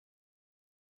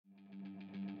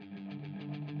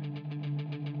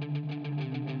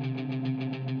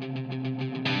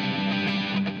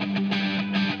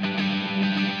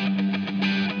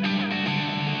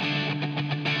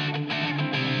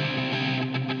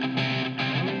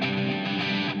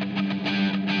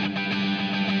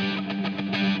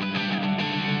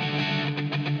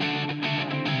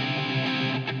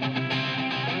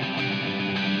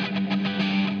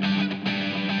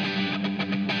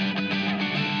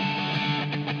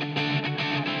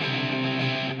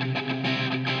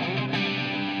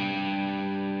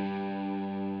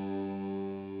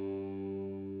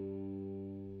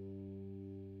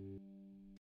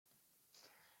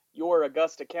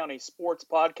Augusta County Sports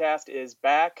Podcast is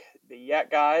back. The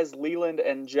Yak Guys, Leland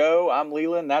and Joe. I'm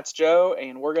Leland, that's Joe,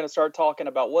 and we're going to start talking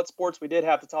about what sports we did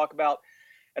have to talk about.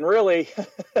 And really,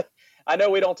 I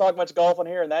know we don't talk much golf on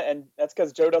here, and that's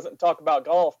because Joe doesn't talk about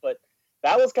golf, but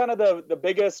that was kind of the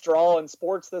biggest draw in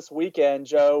sports this weekend,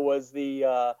 Joe, was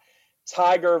the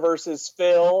Tiger versus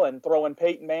Phil and throwing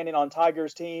Peyton Manning on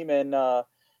Tiger's team and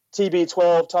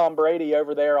TB12 Tom Brady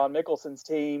over there on Mickelson's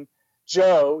team.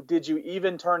 Joe, did you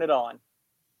even turn it on?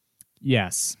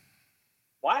 Yes.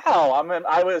 Wow,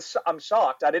 I'm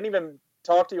shocked. I didn't even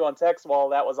talk to you on text while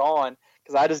that was on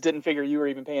because I just didn't figure you were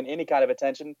even paying any kind of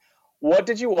attention. What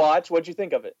did you watch? What did you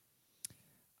think of it?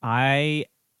 I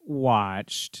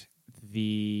watched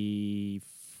the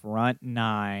front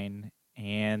 9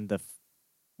 and the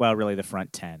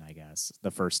front 10, I guess,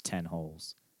 the first 10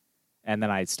 holes. And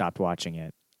then I stopped watching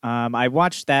it. I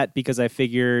watched that because I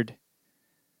figured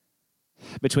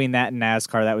between that and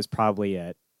NASCAR, that was probably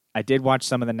it. I did watch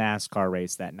some of the NASCAR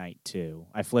race that night, too.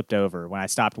 I flipped over. When I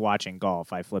stopped watching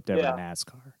golf, I flipped over to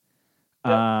NASCAR.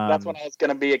 Yeah, that's when I was going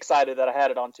to be excited that I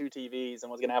had it on 2 TVs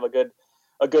and was going to have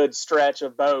a good stretch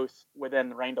of both within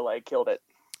the rain delay. Killed it.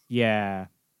 Yeah,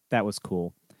 that was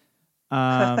cool.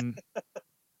 But,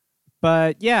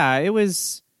 yeah, it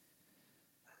was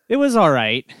all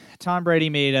right. Tom Brady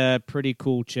made a pretty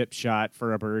cool chip shot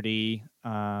for a birdie.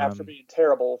 After being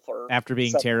terrible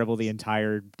the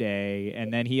entire day.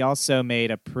 And then he also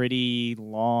made a pretty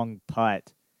long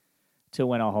putt to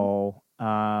win a hole.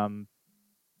 But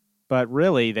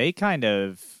really,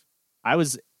 I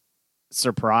was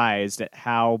surprised at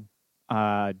how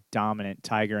dominant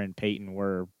Tiger and Peyton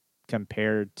were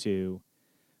compared to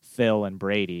Phil and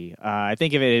Brady. I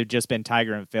think if it had just been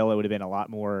Tiger and Phil, it would have been a lot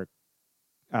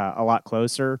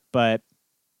closer. But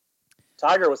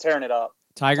Tiger was tearing it up.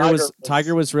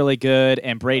 Tiger was really good,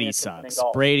 and Brady sucks.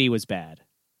 Brady was bad.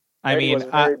 Brady was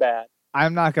very bad.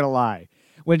 I'm not gonna lie.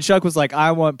 When Chuck was like,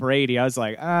 "I want Brady," I was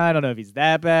like, "I don't know if he's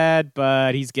that bad,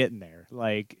 but he's getting there.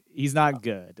 Like, he's not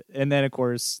good." And then, of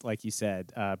course, like you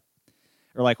said, or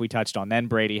like we touched on, then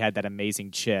Brady had that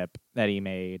amazing chip that he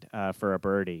made for a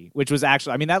birdie, which was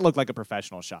actually, that looked like a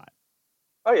professional shot.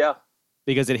 Oh yeah,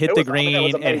 because it hit the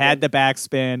green, it had the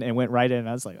backspin, and went right in. And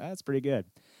I was like, "That's pretty good."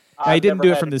 Now, he didn't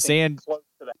do it from the sand.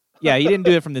 Yeah, he didn't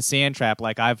do it from the sand trap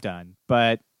like I've done,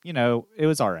 but it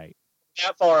was all right.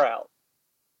 That far out.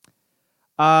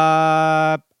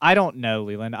 I don't know,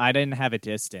 Leland. I didn't have a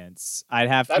distance. You'd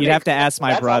have to ask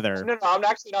my brother. No, I'm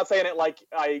actually not saying it like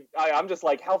I'm just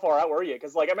like, how far out were you?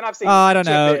 Because I've seen. Oh, I don't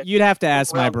know. You'd have to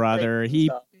ask my brother.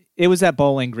 It was at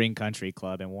Bowling Green Country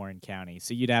Club in Warren County,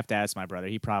 so you'd have to ask my brother.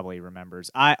 He probably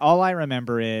remembers. All I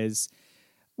remember is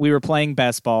we were playing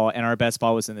best ball, and our best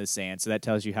ball was in the sand, so that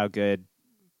tells you how good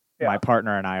my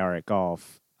partner and I are at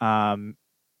golf. Was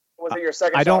it your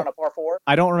second shot on a par 4?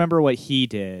 I don't remember what he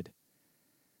did.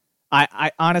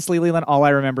 I honestly, Leland, all I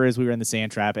remember is we were in the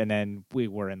sand trap, and then we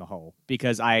were in the hole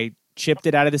because I chipped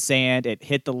it out of the sand. It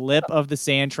hit the lip of the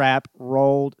sand trap,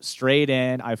 rolled straight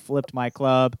in. I flipped my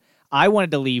club. I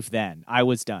wanted to leave then. I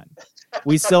was done.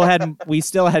 We still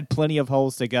had plenty of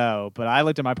holes to go, but I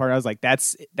looked at my partner. I was like,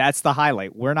 that's the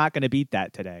highlight. We're not going to beat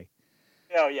that today.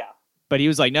 Oh, yeah. But he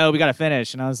was like, no, we got to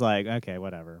finish. And I was like, okay,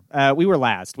 whatever. We were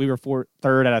last. We were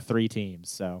third out of 3 teams.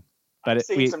 So, but I've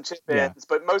seen some chip ins,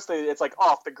 but mostly it's like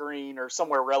off the green or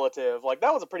somewhere relative. Like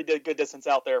that was a pretty good distance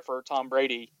out there for Tom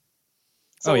Brady.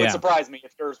 So it would surprise me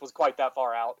if yours was quite that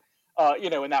far out,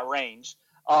 in that range.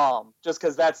 Just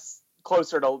because that's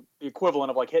closer to the equivalent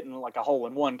of like hitting like a hole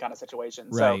in one kind of situation.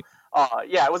 Right. So,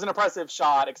 it was an impressive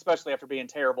shot, especially after being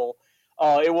terrible.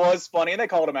 It was funny, and they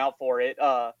called him out for it.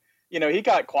 He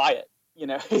got quiet.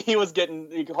 He was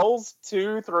getting holes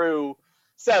 2 through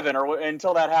 7 or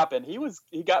until that happened.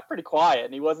 He got pretty quiet,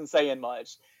 and he wasn't saying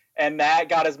much. And that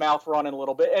got his mouth running a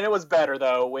little bit. And it was better,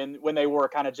 though, when they were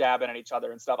kind of jabbing at each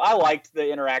other and stuff. I liked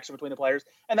the interaction between the players,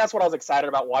 and that's what I was excited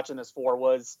about watching this for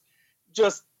was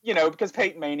just, because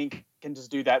Peyton Manning can just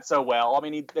do that so well.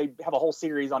 They have a whole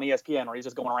series on ESPN where he's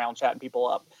just going around chatting people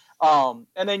up.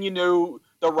 And then you knew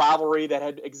the rivalry that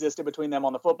had existed between them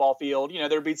on the football field.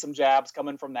 There'd be some jabs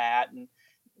coming from that. And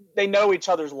they know each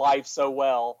other's life so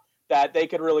well that they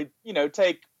could really,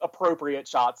 take appropriate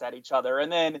shots at each other.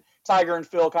 And then Tiger and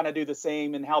Phil kind of do the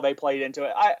same and how they played into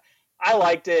it. I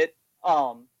liked it.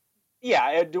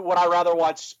 Would I rather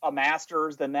watch a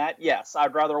Masters than that? Yes,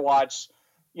 I'd rather watch,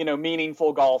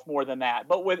 meaningful golf more than that.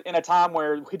 But in a time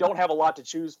where we don't have a lot to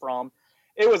choose from,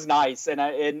 it was nice and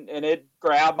it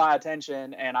grabbed my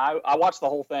attention, and I watched the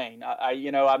whole thing.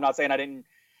 I'm not saying I didn't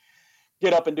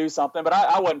get up and do something, but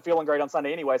I wasn't feeling great on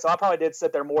Sunday anyway, so I probably did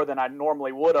sit there more than I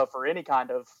normally would have for any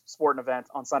kind of sporting event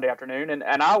on Sunday afternoon, and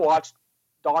I watched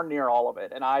darn near all of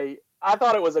it, and I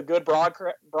thought it was a good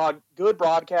good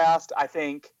broadcast. I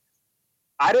think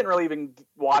I didn't really even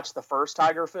watch the first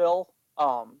Tiger Phil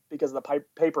because of the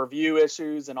pay-per-view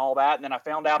issues and all that, and then I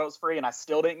found out it was free, and I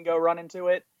still didn't go run into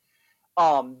it.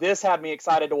 This had me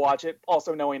excited to watch it,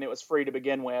 also knowing it was free to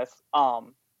begin with.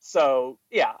 So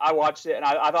yeah, I watched it, and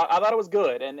I thought it was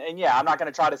good, and yeah, I'm not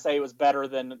going to try to say it was better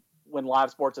than when live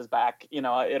sports is back. You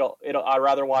know, I'd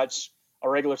rather watch a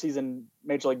regular season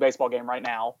Major League Baseball game right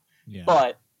now. Yeah.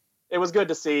 But it was good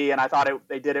to see, and I thought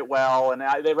they did it well, and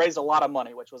they raised a lot of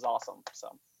money, which was awesome.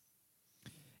 So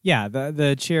yeah,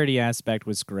 the charity aspect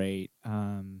was great.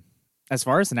 As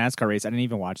far as the NASCAR race, I didn't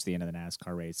even watch the end of the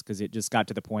NASCAR race because it just got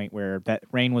to the point where that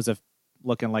rain was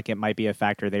looking like it might be a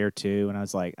factor there too, and I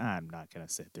was like, I'm not gonna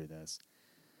sit through this.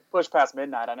 Push past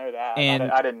midnight, I know that.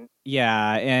 And I didn't.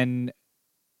 Yeah, and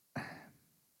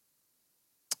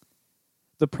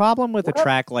the problem with a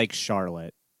track like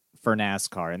Charlotte for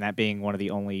NASCAR, and that being one of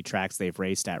the only tracks they've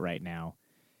raced at right now,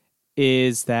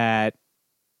 is that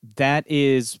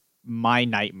is my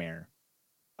nightmare,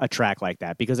 a track like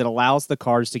that, because it allows the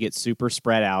cars to get super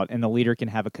spread out and the leader can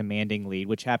have a commanding lead,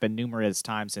 which happened numerous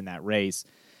times in that race.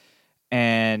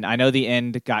 And I know the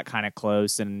end got kind of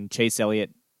close, and Chase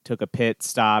Elliott took a pit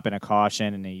stop and a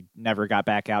caution, and he never got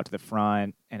back out to the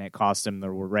front, and it cost him the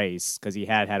race because he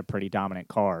had a pretty dominant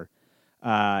car.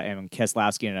 And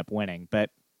Keselowski ended up winning. But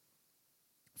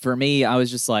for me, I was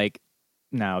just like,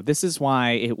 no, this is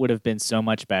why it would have been so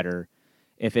much better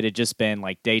if it had just been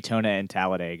like Daytona and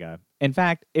Talladega. In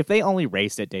fact, if they only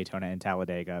raced at Daytona and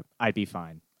Talladega, I'd be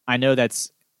fine. I know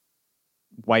that's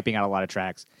wiping out a lot of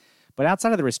tracks, but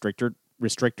outside of the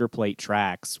restrictor plate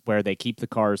tracks where they keep the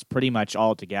cars pretty much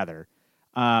all together,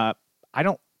 I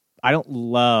don't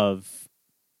love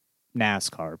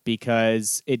NASCAR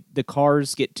because the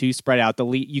cars get too spread out.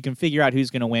 You can figure out who's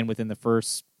going to win within the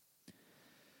first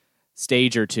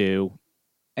stage or two,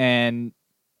 and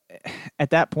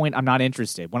at that point, I'm not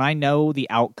interested. When I know the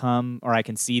outcome, or I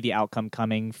can see the outcome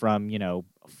coming from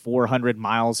 400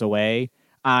 miles away,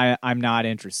 I'm not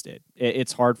interested.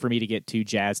 It's hard for me to get too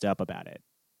jazzed up about it.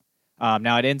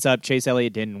 Now it ends up Chase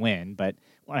Elliott didn't win, but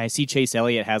when I see Chase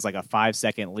Elliott has like a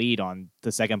 5-second lead on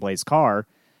the second place car,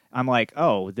 I'm like,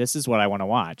 oh, this is what I want to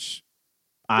watch.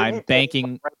 I'm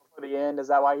banking right before the end. Is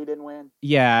that why he didn't win?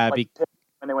 Yeah, when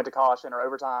they went to caution or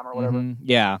overtime or whatever. Mm-hmm,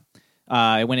 yeah,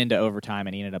 it went into overtime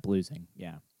and he ended up losing.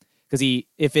 Yeah, because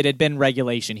if it had been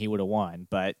regulation, he would have won,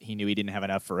 but he knew he didn't have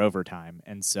enough for overtime,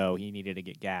 and so he needed to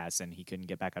get gas, and he couldn't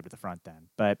get back up to the front then.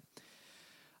 But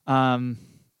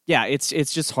yeah, it's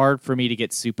just hard for me to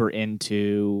get super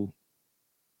into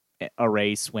a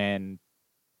race when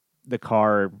the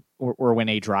car or when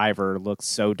a driver looks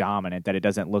so dominant that it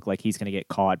doesn't look like he's going to get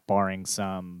caught, barring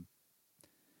some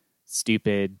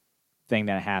stupid thing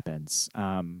that happens.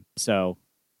 So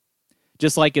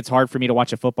just like it's hard for me to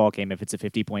watch a football game if it's a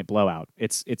 50-point blowout,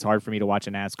 it's hard for me to watch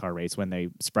a NASCAR race when they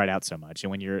spread out so much. And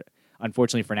when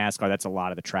unfortunately for NASCAR, that's a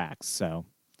lot of the tracks. So.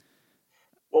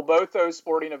 Well, both those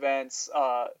sporting events,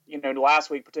 last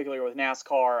week, particularly with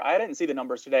NASCAR, I didn't see the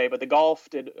numbers today, but the golf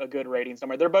did a good ratings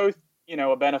number. They're both,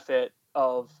 a benefit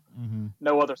of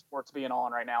no other sports being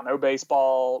on right now. No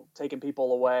baseball taking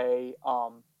people away.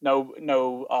 No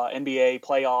NBA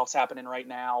playoffs happening right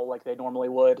now like they normally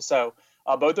would. So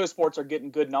both those sports are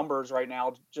getting good numbers right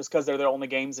now just because they're the only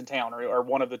games in town or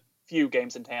one of the few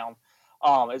games in town.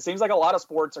 It seems like a lot of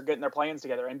sports are getting their plans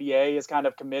together. NBA is kind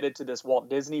of committed to this Walt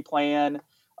Disney plan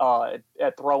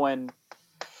at throwing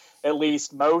at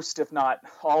least most, if not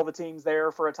all, the teams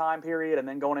there for a time period, and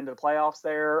then going into the playoffs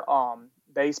there.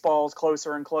 Baseball's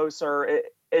closer and closer.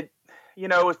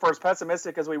 For as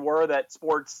pessimistic as we were that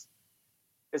sports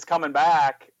is coming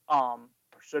back,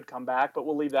 should come back, but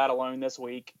we'll leave that alone this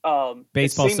week.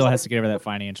 Baseball still has to get over that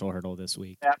financial hurdle this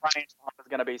week. That financial hurdle is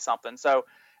going to be something. So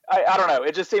I don't know.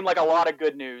 It just seemed like a lot of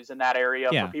good news in that area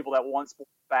for people that want sports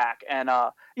back. And,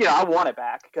 I want it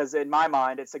back because in my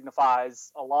mind, it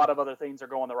signifies a lot of other things are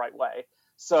going the right way.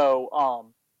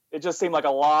 So it just seemed like a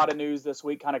lot of news this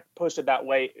week kind of pushed it that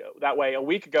way. A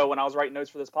week ago when I was writing notes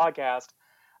for this podcast,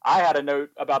 I had a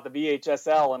note about the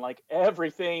VHSL and like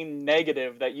everything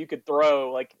negative that you could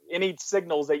throw, like any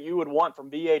signals that you would want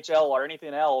from VHL or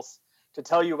anything else to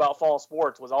tell you about fall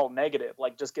sports was all negative.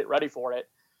 Like, just get ready for it.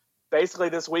 Basically,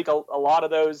 this week, a lot of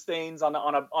those things on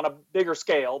a bigger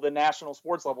scale, the national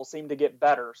sports level, seem to get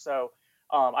better. So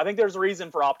I think there's a reason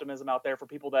for optimism out there for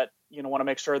people that want to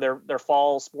make sure their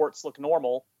fall sports look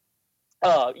normal.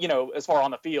 As far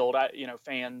on the field,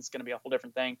 fans going to be a whole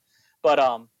different thing. But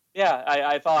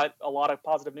I thought a lot of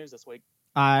positive news this week.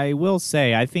 I will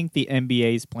say, I think the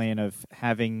NBA's plan of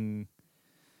having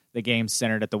the game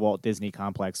centered at the Walt Disney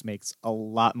Complex makes a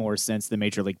lot more sense than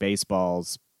Major League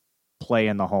Baseball's play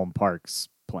in the home parks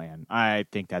plan. I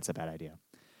think that's a bad idea.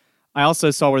 I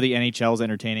also saw where the NHL is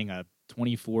entertaining a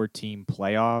 24-team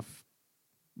playoff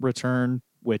return,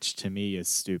 which to me is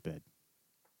stupid.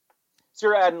 So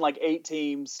you're adding like 8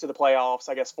 teams to the playoffs,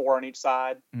 I guess 4 on each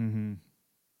side. Mm-hmm.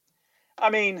 I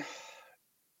mean,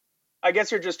 I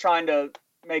guess you're just trying to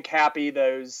make happy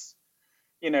those,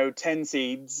 10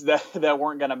 seeds that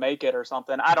weren't going to make it or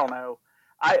something. I don't know.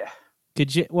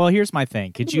 Well, here's my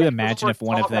thing. Could you imagine if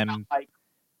one of them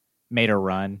made a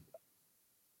run?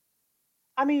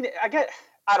 I mean,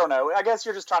 I don't know. I guess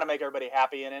you're just trying to make everybody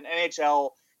happy. And in NHL,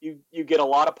 you get a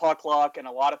lot of puck luck and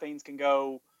a lot of things can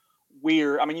go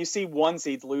weird. I mean, you see 1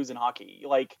 seeds lose in hockey.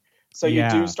 Like, so you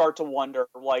do start to wonder,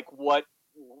 like, what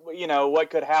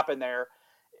could happen there.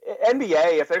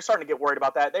 NBA, if they're starting to get worried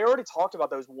about that, they already talked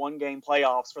about those 1-game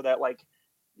playoffs for that, like,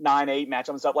 9-8 matchup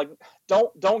and stuff. Like,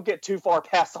 don't get too far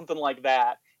past something like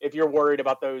that if you're worried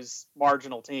about those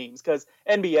marginal teams. Because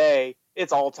NBA,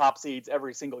 it's all top seeds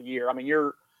every single year. I mean,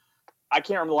 I can't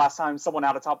remember the last time someone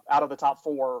out of the top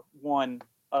 4 won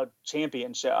a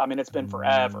championship. I mean, it's been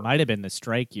forever. Might have been the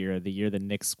strike year. The year the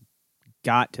Knicks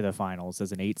got to the finals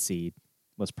as an 8 seed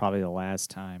was probably the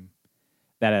last time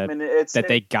that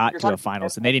they got to a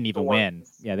finals, and they didn't even win.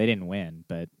 Yeah, they didn't win,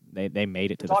 but they made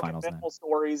it to the finals.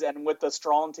 Stories, and with the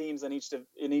strong teams in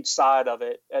each side of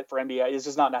it for NBA, it's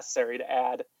just not necessary to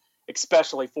add,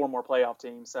 especially 4 more playoff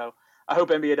teams. So I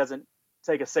hope NBA doesn't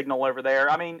take a signal over there.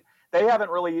 I mean, they haven't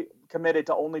really committed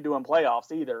to only doing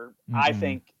playoffs either. Mm-hmm. I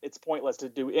think it's pointless to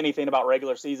do anything about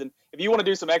regular season. If you want to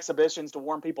do some exhibitions to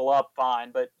warm people up, fine,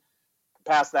 but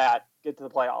past that, get to the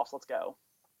playoffs. Let's go.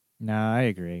 No, I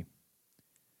agree.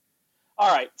 All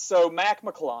right, so Mac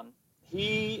McClung.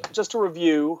 Just to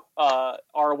review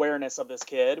our awareness of this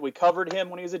kid, we covered him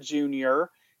when he was a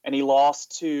junior, and he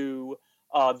lost to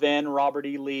then Robert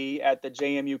E. Lee at the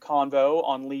JMU Convo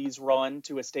on Lee's run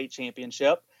to a state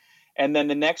championship. And then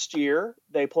the next year,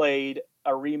 they played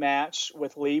a rematch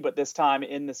with Lee, but this time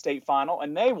in the state final,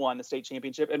 and they won the state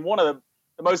championship. And one of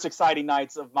the most exciting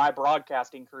nights of my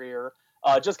broadcasting career,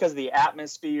 just because of the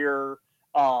atmosphere,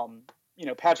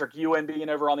 Patrick Ewan being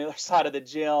over on the other side of the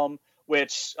gym,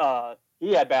 which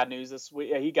he had bad news this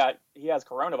week. He has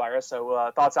coronavirus,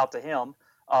 so thoughts out to him.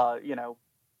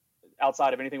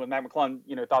 Outside of anything with Mac McClung,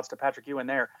 thoughts to Patrick Ewan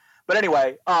there. But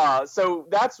anyway, so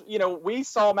that's, we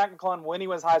saw Mac McClung when he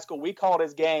was in high school. We called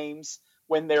his games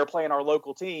when they were playing our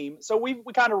local team. So we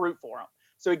kind of root for him.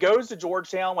 So he goes to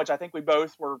Georgetown, which I think we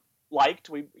both were liked.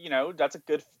 That's a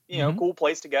good, cool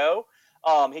place to go.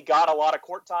 He got a lot of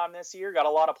court time this year, got a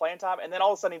lot of playing time, and then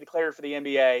all of a sudden he declared for the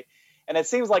NBA. And it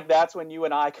seems like that's when you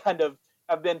and I kind of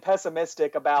have been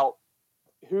pessimistic about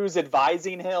who's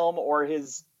advising him or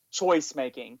his choice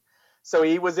making. So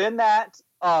he was in that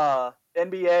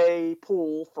NBA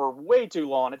pool for way too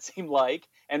long, it seemed like.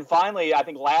 And finally, I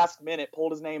think last minute,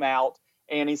 pulled his name out.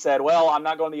 And he said, well, I'm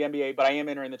not going to the NBA, but I am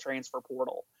entering the transfer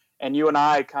portal. And you and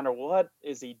I kind of, what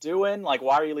is he doing? Like,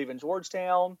 why are you leaving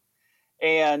Georgetown?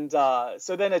 And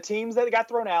so then the teams that got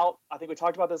thrown out, I think we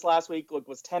talked about this last week,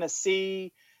 was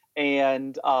Tennessee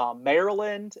and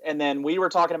Maryland. And then we were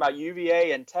talking about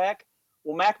UVA and Tech.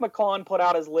 Well, Mac McClung put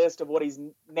out his list of what he's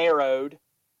narrowed.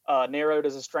 Narrowed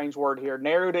is a strange word here.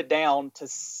 Narrowed it down to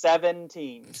 7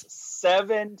 teams.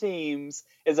 7 teams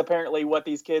is apparently what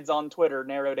these kids on Twitter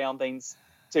narrow down things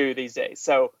to these days.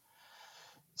 So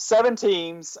 7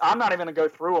 teams. I'm not even going to go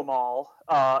through them all.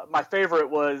 My favorite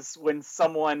was when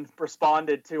someone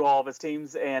responded to all of his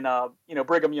teams, and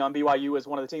Brigham Young, BYU, is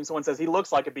one of the teams. Someone says he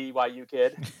looks like a BYU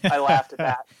kid. I laughed at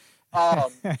that. I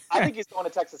think he's going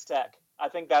to Texas Tech. I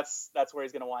think that's where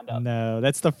he's going to wind up. No,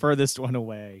 that's the furthest one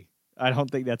away. I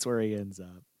don't think that's where he ends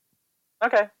up.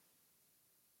 Okay.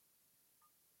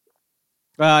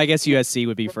 Well, I guess USC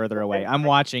would be further away. I'm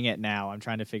watching it now. I'm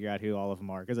trying to figure out who all of them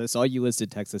are because I saw you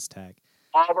listed Texas Tech.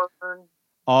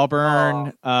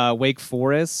 Auburn, Wake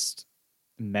Forest,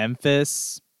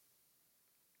 Memphis.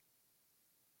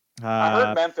 I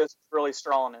heard Memphis is really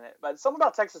strong in it, but something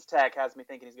about Texas Tech has me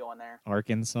thinking he's going there.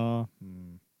 Arkansas?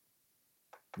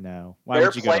 No. Why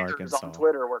would you go to Arkansas? On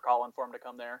Twitter were calling for him to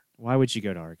come there. Why would you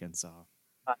go to Arkansas?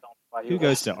 I don't know why Who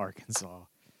goes to Arkansas?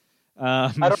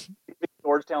 I don't think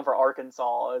Georgetown for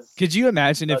Arkansas is. Could you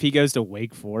imagine if he goes to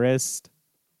Wake Forest?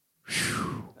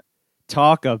 Whew.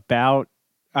 Talk about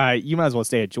you might as well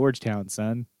stay at Georgetown,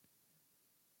 son.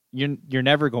 You're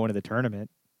never going to the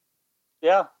tournament.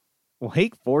 Yeah.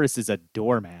 Wake Forest is a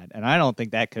doormat, and I don't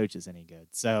think that coach is any good.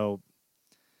 So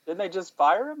didn't they just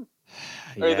fire him?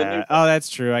 Yeah. Oh, that's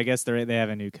true. I guess they have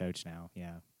a new coach now.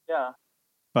 Yeah. Yeah.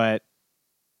 But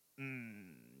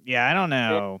Yeah, I don't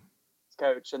know.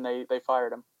 Coach, and they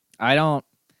fired him. I don't.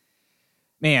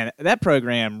 Man, that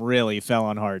program really fell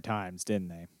on hard times, didn't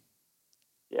they?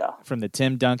 Yeah. From the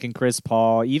Tim Duncan, Chris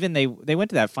Paul, even they went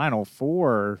to that Final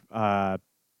Four. God,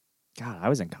 I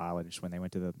was in college when they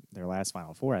went to their last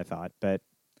Final Four, I thought, but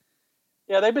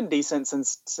yeah, they've been decent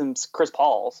since Chris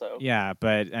Paul. So yeah,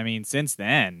 but I mean, since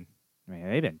then, I mean,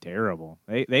 they've been terrible.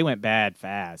 They went bad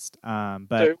fast. But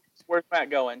so where's Matt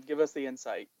going? Give us the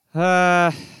insight.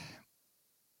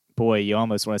 Boy, you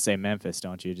almost want to say Memphis,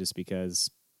 don't you? Just because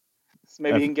so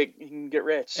maybe he can get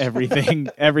rich.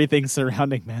 everything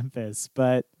surrounding Memphis,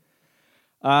 but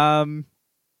I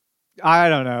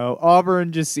don't know.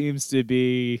 Auburn just seems to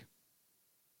be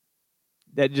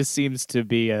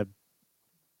a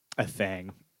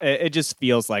thing. It just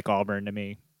feels like Auburn to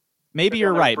me. Maybe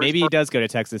you're right. Maybe he does go to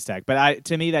Texas Tech, but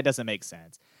to me that doesn't make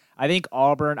sense. I think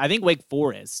Wake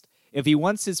Forest, if he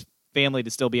wants his family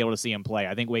to still be able to see him play,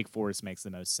 I think Wake Forest makes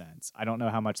the most sense. I don't know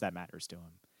how much that matters to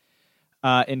him.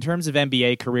 In terms of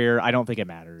NBA career, I don't think it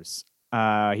matters.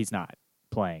 He's not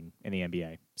playing in the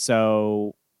NBA.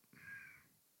 So,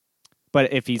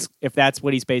 but if that's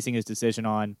what he's basing his decision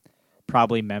on,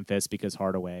 probably Memphis, because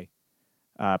Hardaway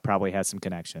probably has some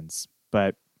connections.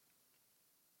 But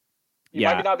you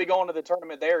might not be going to the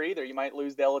tournament there either. You might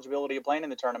lose the eligibility of playing in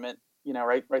the tournament.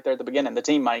 Right there at the beginning. The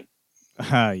team might.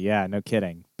 Yeah, no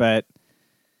kidding. But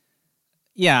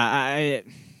yeah,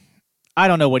 I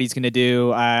don't know what he's going to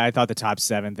do. I thought the top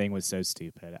 7 thing was so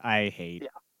stupid. I hate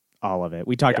all of it.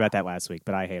 We talked about that last week,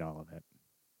 but I hate all of it.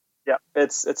 Yeah,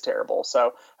 it's terrible.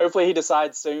 So hopefully he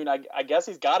decides soon. I guess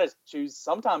he's got to choose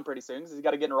sometime pretty soon because he's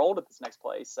got to get enrolled at this next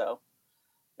place. So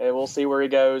we'll see where he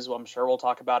goes. Well, I'm sure we'll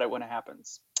talk about it when it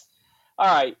happens. All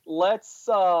right,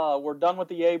 we're done with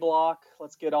the A block.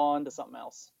 Let's get on to something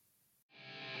else.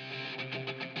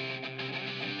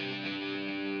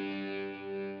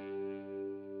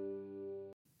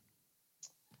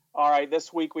 All right,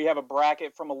 this week we have a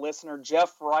bracket from a listener.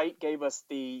 Jeff Wright gave us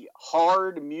the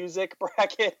hard music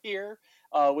bracket here.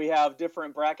 We have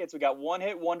different brackets. We got one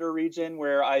hit wonder region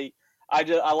where I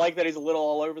like that he's a little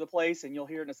all over the place, and you'll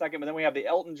hear it in a second. But then we have the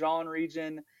Elton John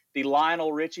region, the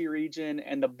Lionel Richie region,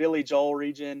 and the Billy Joel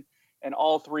region. And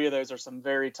all 3 of those are some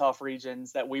very tough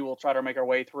regions that we will try to make our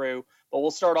way through. But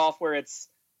we'll start off where it's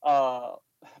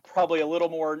probably a little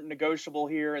more negotiable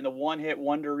here in the one hit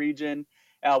wonder region.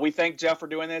 We thank Jeff for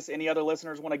doing this. Any other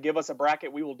listeners want to give us a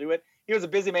bracket, we will do it. He was a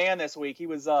busy man this week. He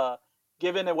was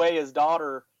giving away his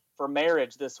daughter for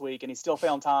marriage this week, and he still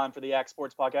found time for the Yak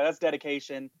Sports Podcast. That's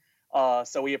dedication.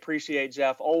 So we appreciate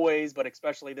Jeff always, but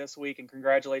especially this week, and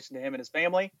congratulations to him and his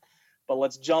family. But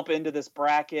let's jump into this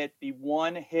bracket, the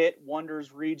one hit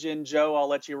wonders region. Joe, I'll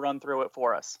let you run through it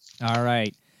for us. All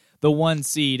right. The 1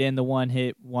 seed in the one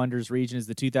hit wonders region is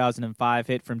the 2005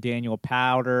 hit from Daniel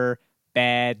Powder,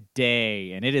 Bad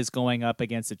Day, and it is going up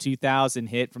against a 2000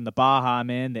 hit from the Baha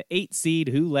Men, the 8 seed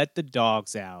Who Let the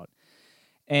Dogs Out.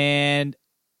 And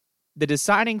the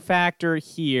deciding factor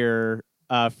here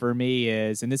for me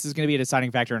is, and this is going to be a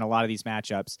deciding factor in a lot of these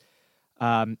matchups,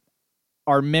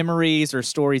 are memories or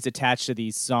stories attached to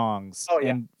these songs. Oh, yeah.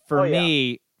 And for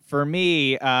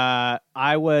me,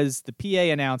 I was the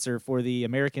PA announcer for the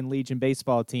American Legion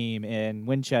baseball team in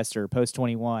Winchester, Post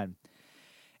 21.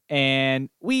 And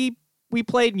we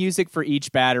played music for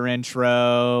each batter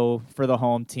intro for the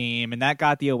home team, and that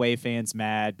got the away fans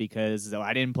mad because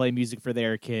I didn't play music for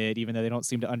their kid, even though they don't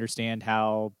seem to understand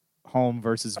how home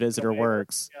versus visitor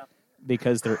works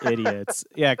because they're idiots.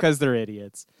 Yeah, because they're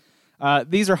idiots.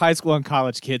 These are high school and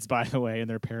college kids, by the way, and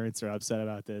their parents are upset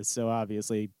about this, so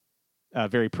obviously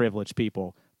very privileged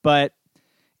people. But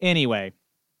anyway,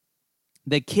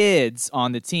 the kids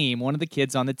on the team, one of the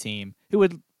kids on the team, who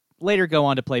would later go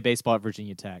on to play baseball at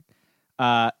Virginia Tech,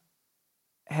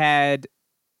 had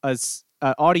a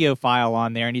audio file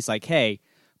on there, and he's like, "Hey,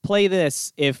 play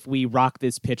this if we rock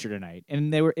this pitcher tonight."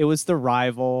 And it was the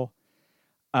rival,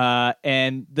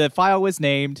 and the file was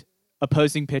named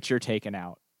 "Opposing Pitcher Taken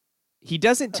Out." He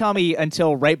doesn't tell me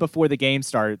until right before the game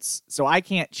starts, so I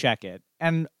can't check it.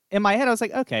 And in my head, I was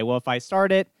like, okay, well, if I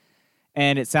start it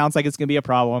and it sounds like it's going to be a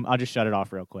problem, I'll just shut it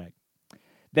off real quick.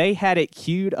 They had it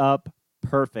queued up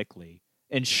perfectly.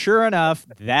 And sure enough,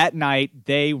 that night,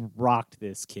 they rocked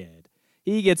this kid.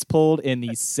 He gets pulled in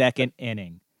the second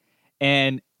inning.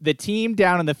 And the team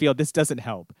down in the field, this doesn't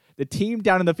help. The team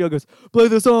down in the field goes, play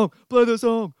the song, play the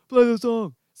song, play the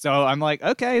song. So I'm like,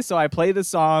 okay, so I play the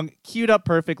song, queued up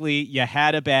perfectly. You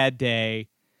had a bad day.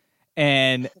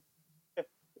 And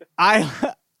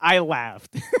I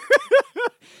laughed.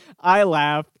 I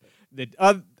laughed.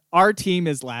 Our team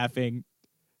is laughing.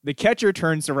 the catcher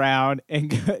turns around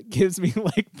and gives me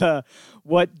like the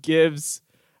what gives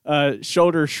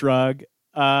shoulder shrug.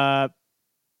 The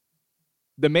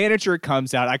manager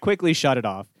comes out. I quickly shut it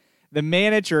off. The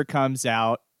manager comes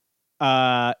out,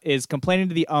 is complaining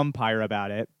to the umpire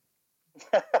about it.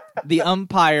 The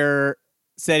umpire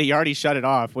said he already shut it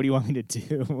off. What do you want me to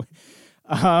do?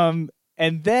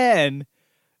 And then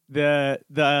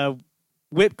the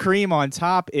whipped cream on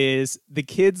top is the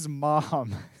kid's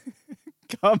mom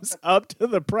comes up to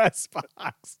the press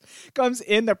box, comes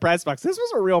in the press box. This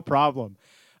was a real problem.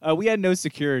 We had no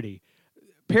security.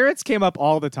 Parents came up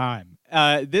all the time.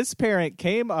 This parent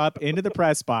came up into the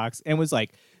press box and was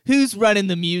like, "Who's running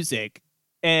the music?"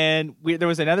 And there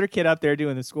was another kid up there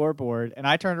doing the scoreboard. And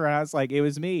I turned around. I was like, "It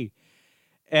was me."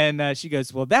 And she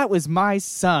goes, "Well, that was my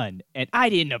son, and I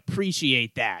didn't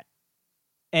appreciate that."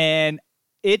 And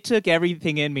it took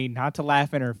everything in me not to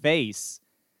laugh in her face.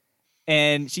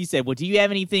 And she said, "Well, do you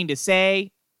have anything to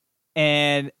say?"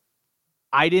 And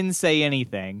I didn't say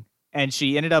anything. And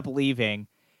she ended up leaving.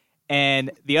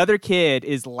 And the other kid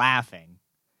is laughing.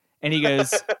 And he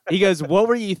goes, "What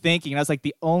were you thinking?" And I was like,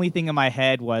 the only thing in my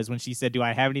head was when she said, "Do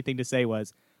I have anything to say?"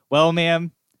 was, "Well,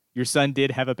 ma'am, your son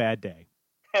did have a bad day."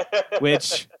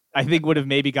 Which I think would have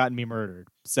maybe gotten me murdered.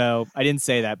 So I didn't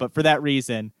say that. But for that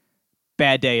reason,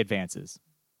 bad day advances.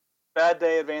 Bad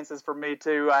day advances for me,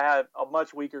 too. I had a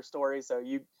much weaker story, so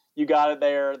you got it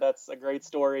there. That's a great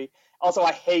story. Also,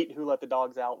 I hate Who Let the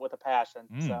Dogs Out with a passion.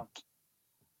 So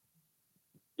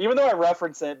even though I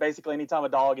reference it basically anytime a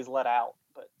dog is let out.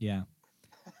 But yeah.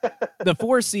 The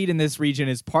 4 seed in this region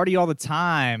is Party All the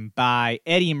Time by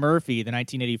Eddie Murphy, the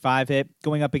 1985 hit,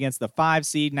 going up against the 5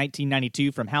 seed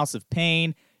 1992 from House of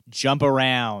Pain, Jump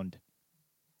Around.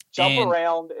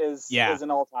 Around is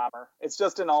an all-timer. It's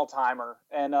just an all-timer.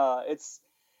 And it's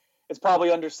probably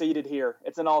underseeded here.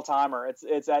 It's an all-timer.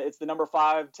 It's the number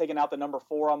 5 taking out the number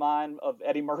 4 on mine of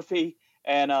Eddie Murphy.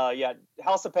 And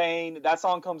House of Pain, that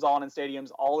song comes on in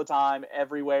stadiums all the time,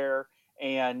 everywhere.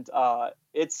 And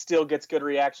it still gets good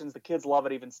reactions. The kids love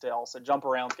it even still. So Jump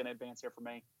Around's going to advance here for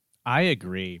me. I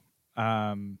agree.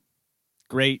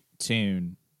 Great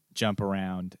tune, Jump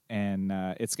Around. And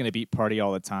it's going to beat Party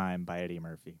All the Time by Eddie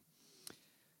Murphy.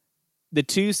 The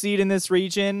 2 seed in this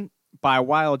region by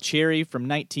Wild Cherry from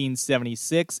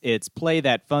 1976. It's Play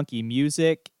That Funky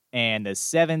Music. And the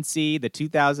 7 seed, the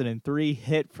 2003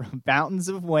 hit from Fountains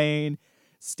of Wayne,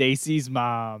 Stacy's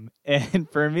Mom. And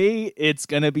for me, it's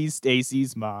going to be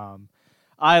Stacy's Mom.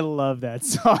 I love that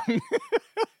song.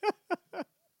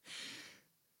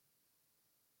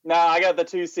 No, I got the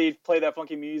 2 seed, Play That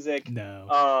Funky Music.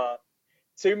 No.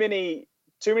 Too many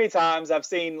times I've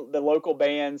seen the local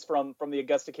bands from the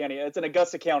Augusta County. It's an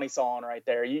Augusta County song right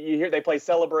there. You hear they play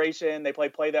Celebration, they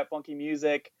play That Funky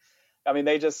Music. I mean,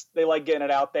 they like getting it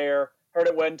out there. Heard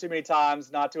it one too many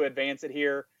times not to advance it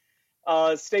here.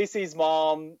 Stacy's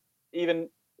Mom even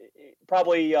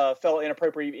probably felt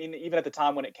inappropriate even at the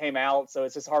time when it came out, so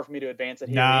it's just hard for me to advance it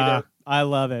here either. I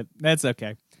love it. That's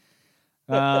okay.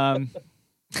 All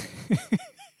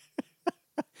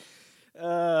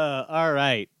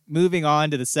right. Moving on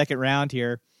to the second round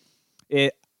here.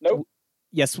 Nope.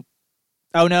 Yes.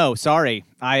 Oh, no. Sorry.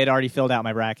 I had already filled out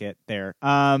my bracket there.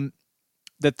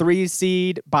 The 3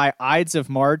 seed by Ides of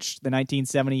March, the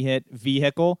 1970 hit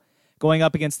Vehicle, going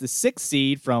up against the 6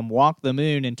 seed from Walk the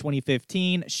Moon in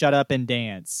 2015, Shut Up and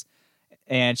Dance.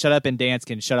 And Shut Up and Dance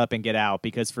can shut up and get out,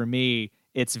 because for me,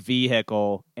 it's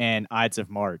Vehicle and Ides of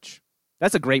March.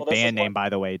 That's a great band name, by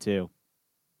the way, too.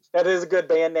 That is a good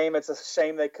band name. It's a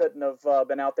shame they couldn't have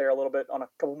been out there a little bit on a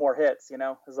couple more hits, you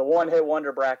know? It was a one-hit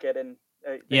wonder bracket, and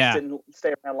they just didn't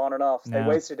stay around long enough. So They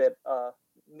wasted it.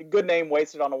 Good name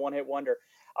wasted on a one-hit wonder.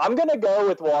 I'm going to go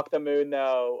with Walk the Moon,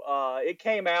 though. It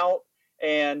came out,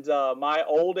 and my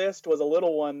oldest was a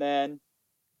little one then.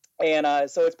 And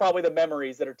so it's probably the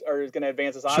memories that are going to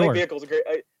advance us. Sure. I think Vehicle's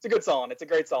it's a good song. It's a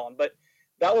great song. But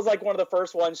that was like one of the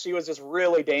first ones she was just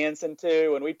really dancing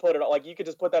to. And we put it, like, you could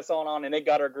just put that song on and it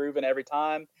got her grooving every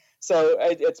time. So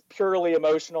it's purely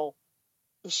emotional.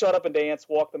 Shut Up and Dance,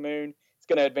 Walk the Moon. It's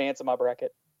going to advance in my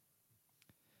bracket.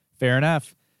 Fair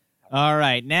enough. All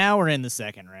right, now we're in the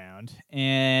second round,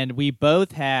 and we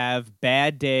both have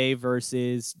Bad Day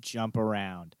versus Jump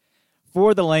Around.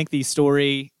 For the lengthy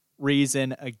story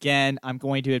reason, again, I'm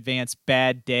going to advance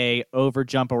Bad Day over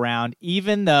Jump Around,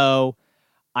 even though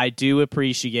I do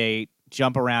appreciate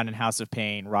Jump Around and House of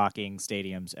Pain rocking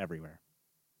stadiums everywhere.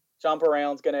 Jump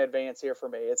Around's going to advance here for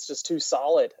me. It's just too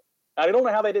solid. I don't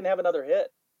know how they didn't have another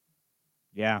hit.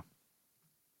 Yeah,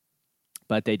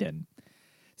 but they didn't.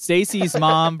 Stacy's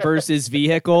Mom versus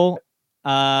Vehicle.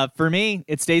 For me,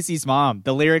 it's Stacy's Mom.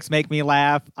 The lyrics make me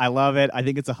laugh. I love it. I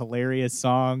think it's a hilarious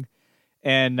song.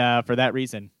 And for that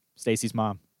reason, Stacy's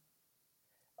Mom.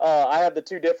 I have the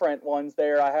two different ones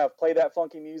there. I have Play That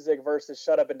Funky Music versus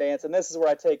Shut Up and Dance. And this is where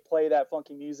I take Play That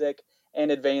Funky Music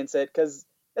and Advance It, because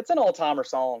it's an all-timer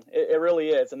song. It really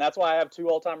is. And that's why I have two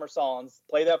all-timer songs,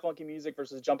 Play That Funky Music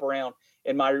versus Jump Around,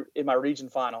 in my region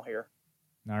final here.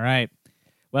 All right.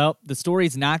 Well, the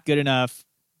story's not good enough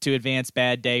to advance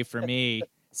Bad Day for me.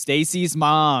 Stacy's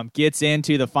Mom gets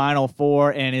into the Final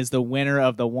Four and is the winner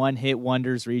of the One Hit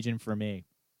Wonders region for me.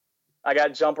 I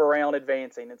got Jump Around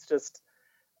advancing. It's just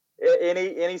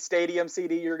any stadium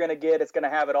CD you're going to get, it's going to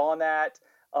have it on that.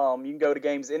 You can go to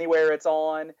games anywhere it's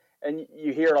on, and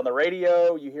you hear it on the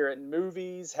radio. You hear it in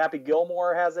movies. Happy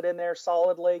Gilmore has it in there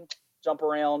solidly. Jump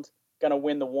Around, going to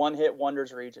win the One Hit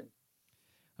Wonders region.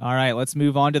 All right, let's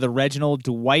move on to the Reginald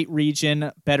Dwight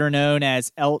region, better known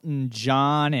as Elton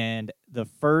John. And the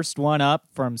first one up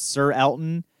from Sir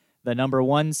Elton, the number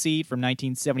 1 seed from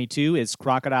 1972, is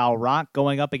Crocodile Rock,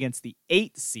 going up against the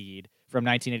 8th seed from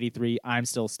 1983, I'm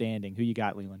Still Standing. Who you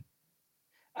got, Leland?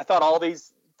 I thought all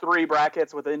these 3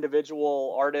 brackets with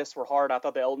individual artists were hard. I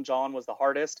thought the Elton John was the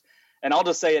hardest. And I'll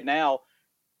just say it now.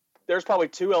 There's probably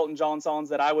 2 Elton John songs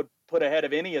that I would put ahead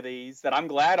of any of these that I'm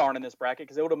glad aren't in this bracket,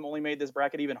 because it would have only made this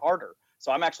bracket even harder.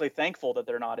 So I'm actually thankful that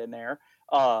they're not in there.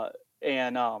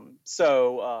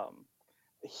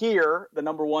 Here, the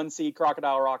number 1 seed,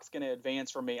 Crocodile Rock's going to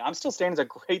advance for me. I'm Still Standing is a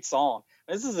great song.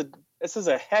 This is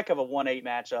a heck of a 1-8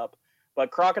 matchup. But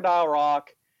Crocodile Rock,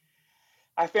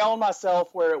 I found myself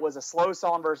where it was a slow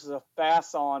song versus a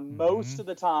fast song. Most of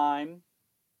the time,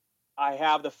 I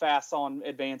have the fast song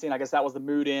advancing. I guess that was the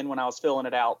mood in when I was filling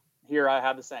it out. Here I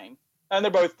have the same. And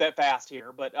they're both that fast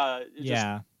here. But I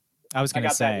was going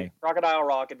to say. Crocodile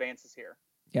Rock advances here.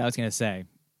 Yeah, I was going to say.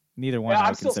 Neither one. Yeah,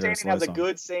 I'm Still Standing has a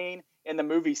good scene in the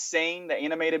movie Sing, the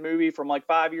animated movie from like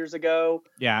 5 years ago.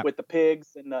 Yeah. With the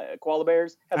pigs and the koala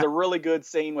bears. Has a really good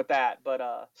scene with that.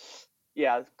 But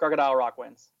yeah, Crocodile Rock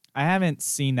wins. I haven't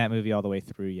seen that movie all the way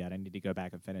through yet. I need to go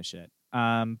back and finish it.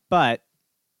 But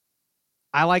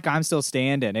I like I'm Still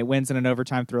Standing. It wins in an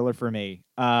overtime thriller for me.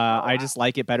 I just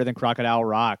like it better than Crocodile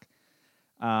Rock.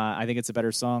 I think it's a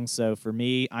better song. So for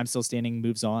me, I'm Still Standing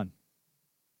moves on.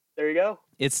 There you go.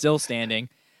 It's Still Standing.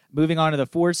 Moving on to the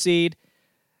 4 seed.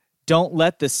 Don't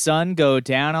Let the Sun Go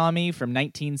Down on Me from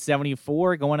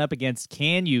 1974, going up against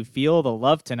Can You Feel the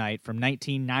Love Tonight from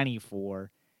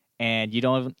 1994. And you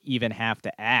don't even have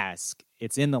to ask.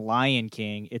 It's in The Lion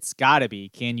King. It's got to be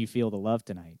Can You Feel the Love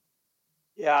Tonight?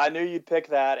 Yeah, I knew you'd pick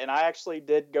that. And I actually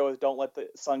did go with Don't Let the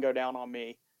Sun Go Down on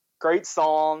Me. Great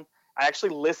song. I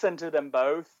actually listened to them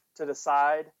both to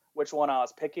decide which one I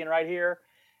was picking right here.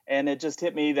 And it just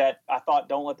hit me that I thought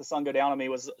Don't Let the Sun Go Down on Me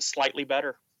was slightly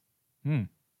better.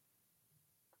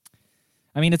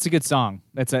 I mean, it's a good song.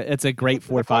 It's a great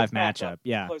 4-5 matchup.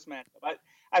 Yeah. Close matchup.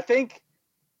 I think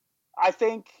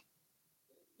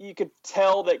you could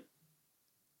tell that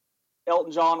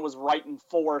Elton John was writing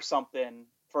for something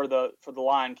for the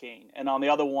Lion King, and on the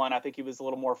other one, I think he was a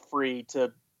little more free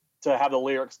to have the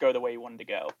lyrics go the way he wanted to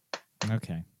go.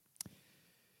 Okay.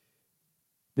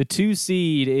 The 2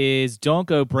 seed is Don't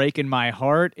Go Breaking My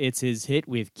Heart. It's his hit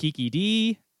with Kiki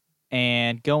D.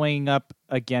 And going up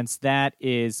against that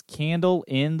is Candle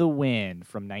in the Wind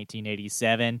from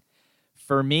 1987.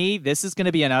 For me, this is going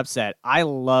to be an upset. I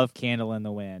love Candle in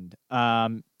the Wind,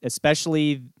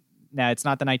 especially now it's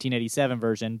not the 1987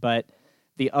 version, but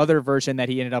the other version that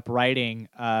he ended up writing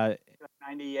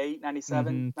 98,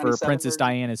 97, for Princess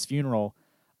Diana's funeral.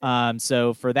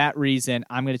 So for that reason,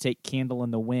 I'm going to take Candle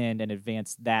in the Wind and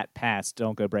advance that past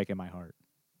Don't Go Breaking My Heart.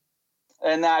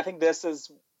 And I think this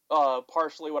is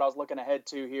partially what I was looking ahead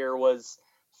to here was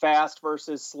fast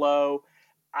versus slow.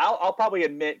 I'll probably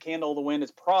admit Candle in the Wind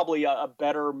is probably a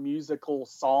better musical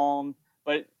song,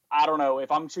 but I don't know. If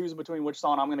I'm choosing between which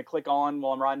song I'm going to click on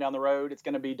while I'm riding down the road, it's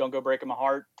going to be Don't Go Breaking My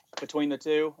Heart between the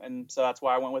two, and so that's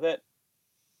why I went with it.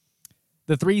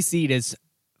 The 3 seed is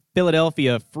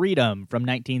Philadelphia Freedom from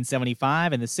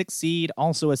 1975, and the 6th seed,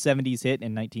 also a 70s hit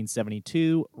in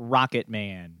 1972, Rocket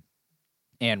Man.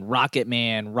 And Rocket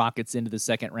Man rockets into the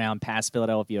second round past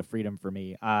Philadelphia Freedom for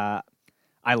me. I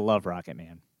love Rocket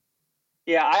Man.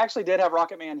 Yeah, I actually did have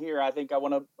Rocket Man here. I think I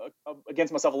went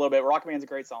against myself a little bit. Rocket Man's a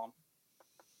great song.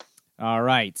 All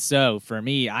right, so for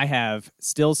me, I have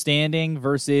Still Standing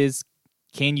versus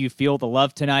Can You Feel the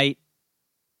Love Tonight?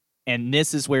 And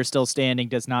this is where Still Standing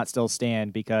does not still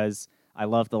stand because I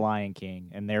love The Lion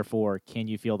King, and therefore Can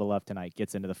You Feel the Love Tonight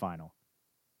gets into the final.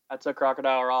 I took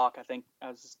Crocodile Rock. I think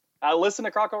I listened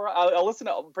to Crocodile Rock. I listened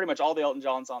to pretty much all the Elton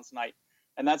John songs tonight,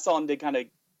 and that song did kind of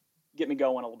get me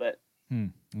going a little bit.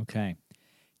 Okay.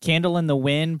 Candle in the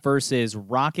Wind versus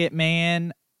Rocket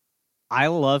Man. I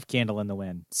love Candle in the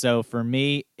Wind. So for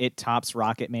me, it tops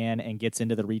Rocket Man and gets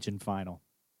into the region final.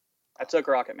 I took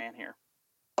Rocket Man here.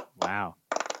 Wow.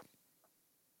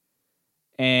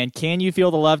 And Can You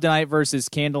Feel the Love Tonight versus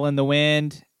Candle in the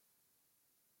Wind.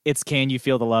 It's Can You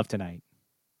Feel the Love Tonight.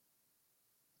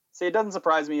 See, it doesn't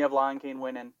surprise me you have Lion King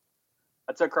winning.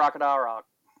 I took Crocodile Rock.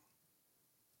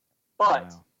 But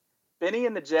Wow. Benny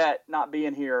and the Jet not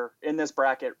being here in this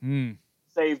bracket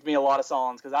saved me a lot of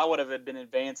songs because I would have been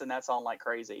advancing that song like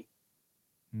crazy.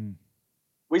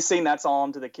 We've seen that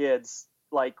song to the kids.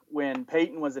 Like when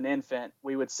Peyton was an infant,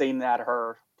 we would sing that to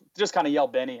her. Just kind of yell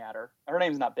Benny at her. Her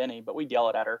name's not Benny, but we'd yell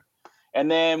it at her. And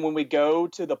then when we go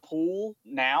to the pool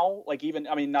now, like even,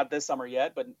 I mean, not this summer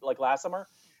yet, but like last summer,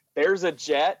 there's a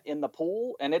jet in the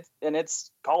pool and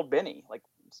it's called Benny, like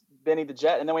Benny the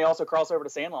Jet. And then we also cross over to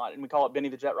Sandlot and we call it Benny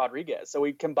the Jet Rodriguez. So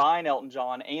we combine Elton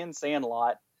John and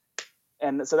Sandlot.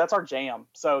 And so that's our jam.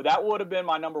 So that would have been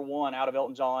my number one out of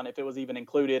Elton John if it was even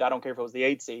included. I don't care if it was the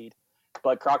 8 seed,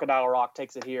 but Crocodile Rock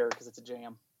takes it here because it's a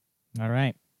jam. All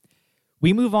right.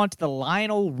 We move on to the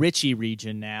Lionel Richie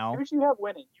region now. Who did you have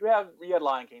winning? You had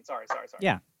Lion King. Sorry.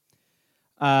 Yeah.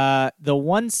 The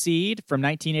 1 seed from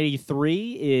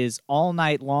 1983 is All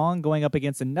Night Long going up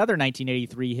against another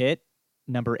 1983 hit,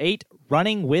 number 8,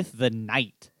 Running with the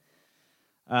Night.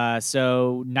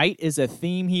 So night is a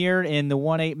theme here in the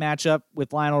 1-8 matchup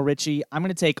with Lionel Richie. I'm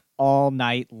going to take All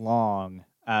Night Long,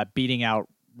 beating out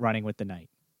Running with the Night.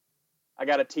 I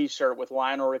got a T-shirt with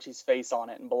Lionel Richie's face on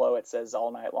it, and below it says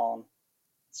All Night Long.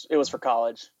 It was for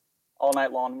college. All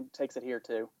Night Long takes it here,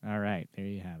 too. All right, there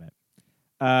you have it.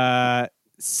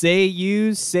 Say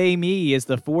You, Say Me is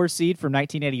the 4 seed from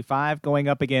 1985 going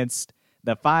up against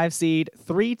the 5 seed,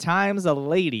 3 Times a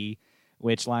Lady,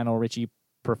 which Lionel Richie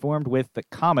performed with the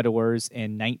Commodores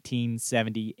in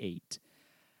 1978.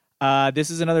 This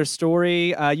is another story.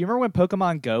 You remember when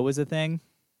Pokemon Go was a thing?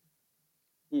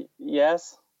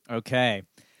 Yes. Okay.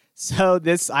 So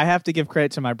I have to give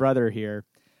credit to my brother here.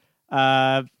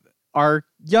 Our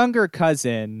younger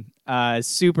cousin is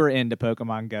super into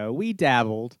Pokemon Go. We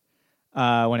dabbled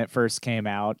when it first came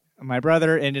out. My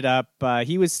brother ended up,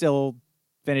 he was still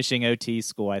finishing OT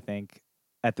school, I think,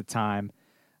 at the time.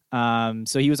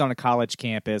 So he was on a college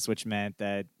campus, which meant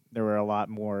that there were a lot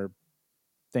more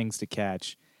things to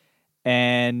catch.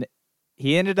 And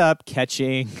he ended up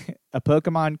catching a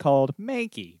Pokemon called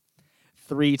Mankey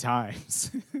 3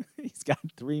 times. He's got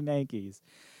 3 Mankeys.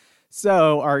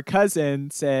 So our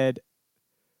cousin said,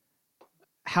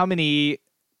 how many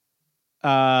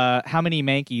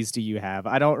Mankeys do you have?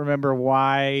 I don't remember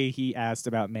why he asked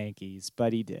about Mankeys,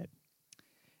 but he did.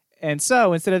 And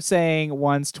so instead of saying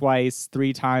once, twice,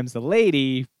 3 times the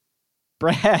lady,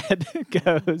 Brad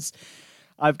goes,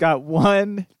 I've got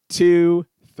 1, 2,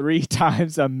 3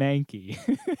 times a Mankey.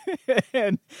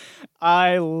 And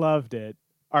I loved it.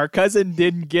 Our cousin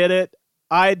didn't get it.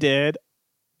 I did.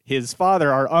 His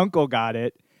father, our uncle, got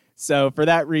it. So for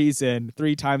that reason,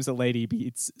 3 times a lady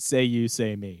beats Say You,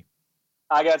 Say Me.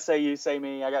 I got Say You, Say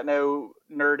Me. I got no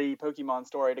nerdy Pokemon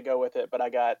story to go with it, but I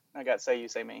got Say You,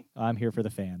 Say Me. I'm here for the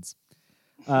fans.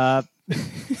 I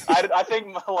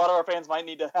think a lot of our fans might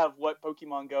need to have what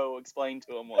Pokemon Go explained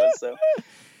to them was. So,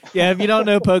 yeah, if you don't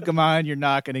know Pokemon, you're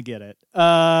not going to get it.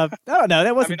 I don't know.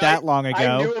 That wasn't that long ago.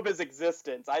 I knew of his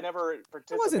existence. I never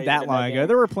participated. It wasn't that long ago.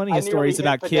 There were plenty of stories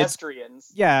about pedestrians.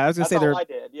 Kids. Yeah, I was going to say I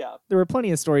did. Yeah, there were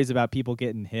plenty of stories about people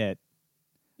getting hit.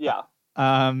 Yeah.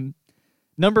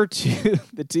 Number 2,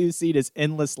 the 2 seed is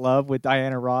Endless Love with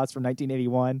Diana Ross from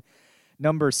 1981.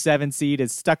 Number 7 seed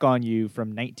is Stuck on You from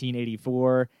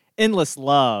 1984. Endless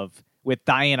Love with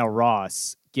Diana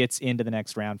Ross gets into the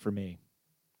next round for me.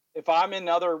 If I'm in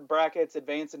other brackets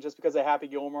advancing just because of Happy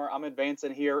Gilmore, I'm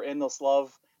advancing here Endless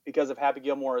Love because of Happy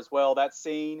Gilmore as well. That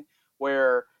scene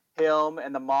where him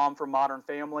and the mom from Modern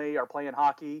Family are playing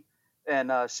hockey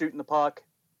and shooting the puck.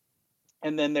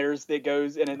 And then the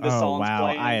song's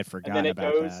playing. I had forgotten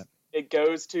about that. It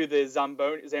goes to the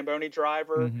Zamboni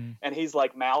driver, and he's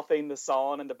like mouthing the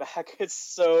song in the back. It's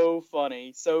so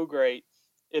funny, so great.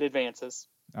 It advances.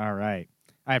 All right.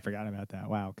 I had forgotten about that.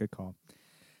 Wow, good call.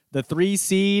 The 3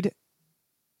 seed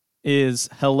is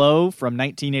Hello from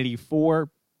 1984,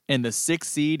 and the 6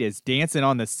 seed is Dancing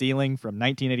on the Ceiling from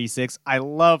 1986. I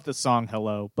love the song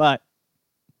Hello, but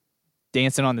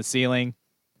Dancing on the Ceiling,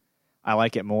 I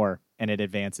like it more, and it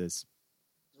advances.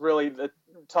 Really the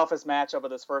toughest matchup of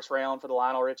this first round for the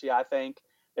Lionel Richie, I think.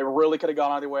 It really could have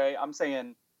gone either way. I'm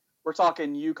saying we're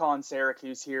talking UConn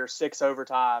Syracuse here, 6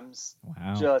 overtimes.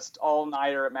 Wow. Just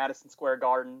all-nighter at Madison Square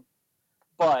Garden.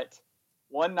 But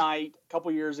one night, a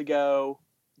couple years ago,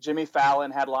 Jimmy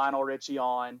Fallon had Lionel Richie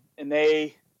on, and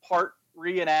they part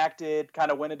reenacted,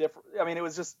 kind of went a different. I mean, it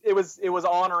was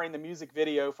honoring the music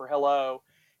video for Hello,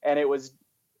 and it was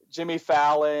Jimmy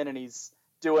Fallon, and he's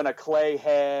doing a clay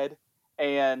head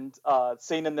and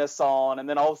singing this song, and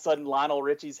then all of a sudden Lionel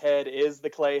Richie's head is the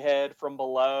clay head from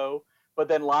below, but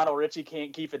then Lionel Richie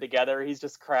can't keep it together. He's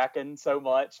just cracking so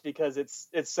much because it's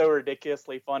so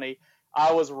ridiculously funny.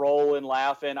 I was rolling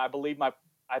laughing. I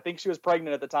think she was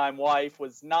pregnant at the time. Wife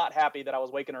was not happy that I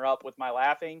was waking her up with my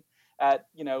laughing at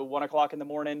 1:00 in the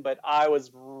morning, but I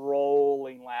was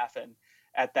rolling laughing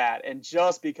at that, and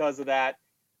just because of that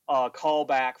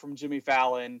callback from Jimmy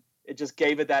Fallon, it just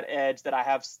gave it that edge that I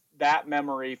have that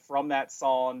memory from that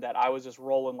song that I was just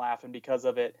rolling laughing because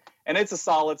of it. And it's a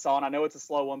solid song. I know it's a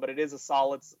slow one, but it is a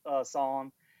solid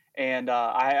song, and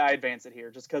I advance it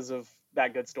here just because of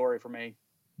that good story for me.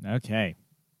 Okay.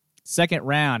 Second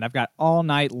round, I've got All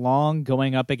Night Long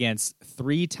going up against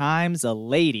Three Times a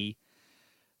Lady.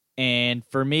 And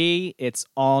for me, it's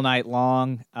All Night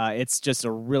Long. It's just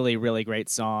a really, really great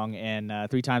song. And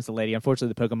Three Times a Lady,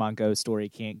 unfortunately, the Pokemon Go story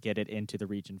can't get it into the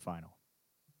region final.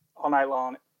 All Night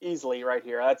Long, easily right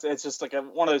here. It's just like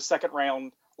one of those second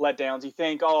round letdowns. You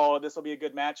think, oh, this will be a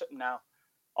good matchup. No,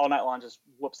 All Night Long just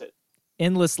whoops it.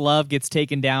 Endless Love gets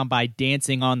taken down by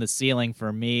Dancing on the Ceiling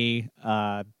for me.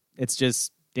 It's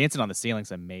just Dancing on the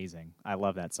Ceiling's amazing. I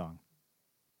love that song.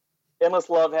 Endless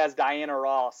Love has Diana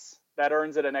Ross. That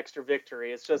earns it an extra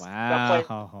victory. It's just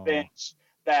wow. bench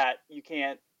that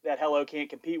Hello can't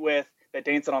compete with, that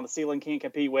Dancing on the Ceiling can't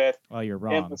compete with. Well, you're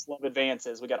wrong. Endless Love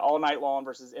advances. We got All Night Long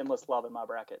versus Endless Love in my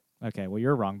bracket. Okay, well,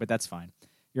 you're wrong, but that's fine.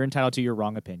 You're entitled to your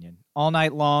wrong opinion. All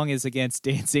Night Long is against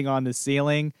Dancing on the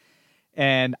Ceiling,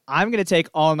 and I'm going to take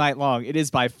All Night Long. It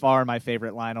is by far my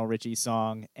favorite Lionel Richie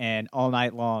song, and All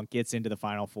Night Long gets into the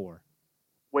Final Four.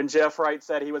 When Jeff Wright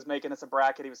said he was making us a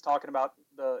bracket, he was talking about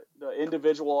the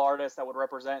individual artists that would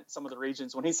represent some of the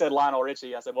regions. When he said Lionel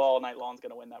Richie, I said, well, All Night Long's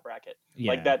going to win that bracket.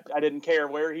 Yeah. Like that, I didn't care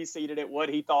where he seated it, what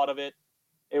he thought of it.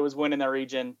 It was winning the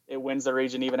region. It wins the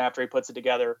region even after he puts it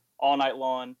together. All Night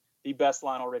Long, the best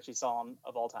Lionel Richie song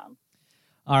of all time.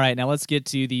 All right, now let's get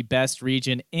to the best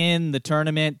region in the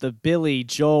tournament, the Billy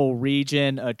Joel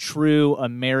region, a true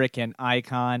American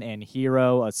icon and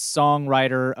hero, a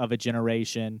songwriter of a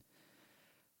generation.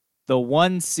 The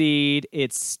 1 seed,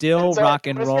 it's still rock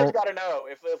and roll. Listeners got to know,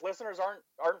 if listeners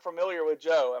aren't familiar with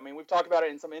Joe, I mean, we've talked about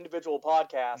it in some individual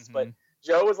podcasts, but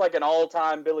Joe is like an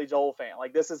all-time Billy Joel fan.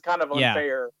 Like, this is kind of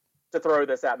unfair to throw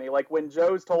this at me. Like, when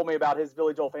Joe's told me about his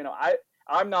Billy Joel fan,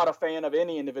 I'm not a fan of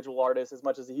any individual artist as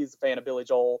much as he's a fan of Billy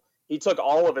Joel. He took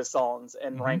all of his songs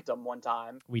and ranked them one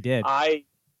time. We did. I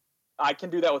can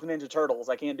do that with Ninja Turtles.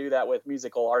 I can't do that with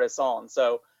musical artist songs.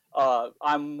 So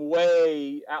I'm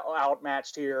way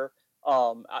outmatched here.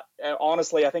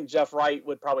 Honestly, I think Jeff Wright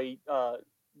would probably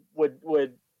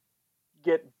would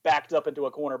get backed up into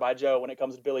a corner by Joe when it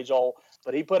comes to Billy Joel.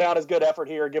 But he put out his good effort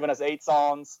here, giving us 8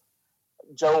 songs.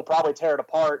 Joe will probably tear it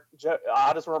apart.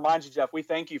 I'll just remind you, Jeff, we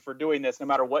thank you for doing this no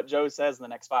matter what Joe says in the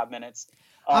next 5 minutes.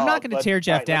 I'm not going to tear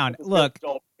Jeff down. Look,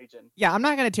 yeah, I'm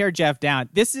not going to tear Jeff down.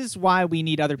 This is why we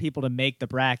need other people to make the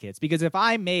brackets, because if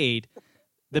I made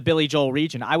the Billy Joel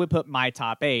region, I would put my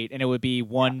top 8, and it would be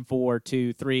 1, 4,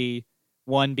 2, 3,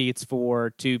 1 beats 4,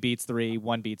 2 beats 3,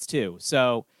 1 beats 2.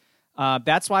 So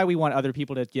that's why we want other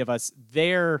people to give us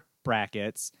their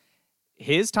brackets.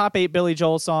 His top 8 Billy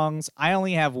Joel songs, I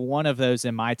only have one of those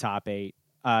in my top 8.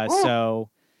 So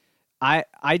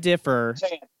I differ.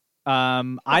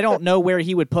 I don't know where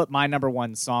he would put my number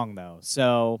 1 song, though.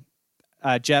 So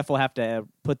Jeff will have to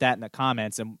put that in the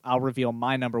comments, and I'll reveal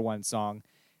my number 1 song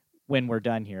when we're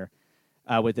done here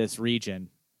with this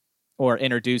region, or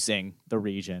introducing the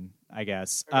region, I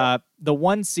guess. The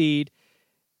 1 seed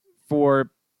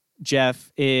for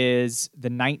Jeff is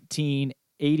the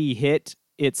 1980 hit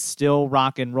It's Still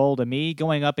Rock and Roll to Me,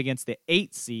 going up against the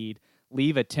 8 seed,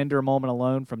 Leave a Tender Moment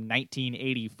Alone from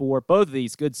 1984. Both of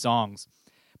these good songs.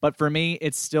 But for me,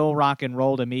 It's Still Rock and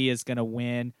Roll to Me is going to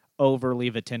win over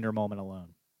Leave a Tender Moment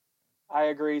Alone. I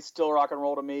agree. Still Rock and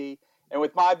Roll to Me. And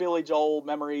with my Billy Joel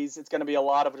memories, it's going to be a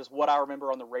lot of just what I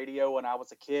remember on the radio when I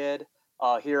was a kid,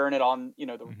 hearing it on,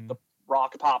 the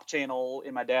rock pop channel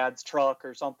in my dad's truck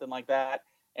or something like that.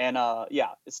 And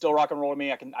it's Still Rock and Roll to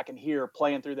Me. I can hear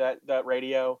playing through that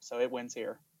radio, so it wins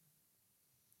here.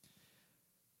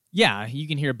 Yeah, you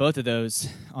can hear both of those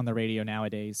on the radio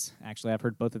nowadays. Actually, I've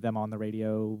heard both of them on the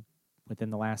radio within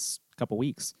the last couple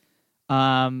weeks.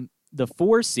 The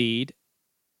 4 seed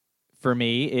for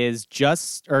me is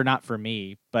not for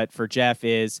me, but for Jeff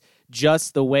is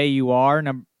Just the Way You Are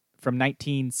from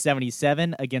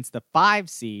 1977 against the 5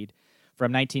 seed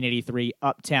from 1983,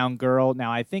 Uptown Girl.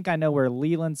 Now, I think I know where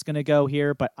Leland's going to go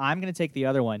here, but I'm going to take the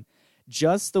other one.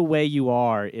 Just the Way You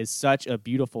Are is such a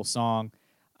beautiful song,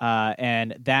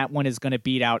 and that one is going to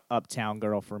beat out Uptown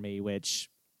Girl for me,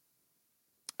 which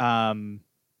is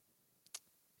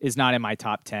not in my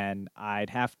top 10. I'd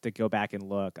have to go back and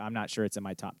look. I'm not sure it's in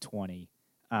my top 20.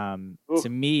 To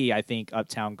me, I think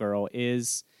Uptown Girl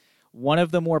is one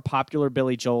of the more popular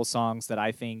Billy Joel songs that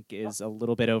I think is a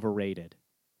little bit overrated.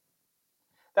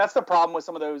 That's the problem with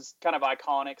some of those kind of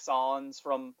iconic songs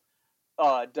from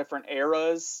different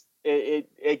eras.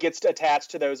 It gets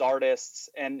attached to those artists,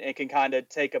 and it can kind of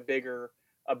take a bigger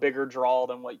draw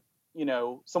than what,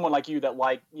 someone like you that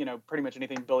pretty much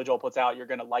anything Billy Joel puts out, you're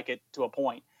going to like it to a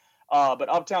point. But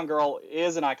Uptown Girl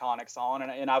is an iconic song,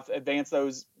 and I've advanced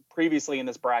those previously in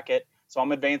this bracket, so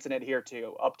I'm advancing it here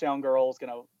too. Uptown Girl is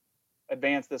going to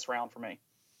advance this round for me.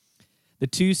 The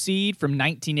 2 seed from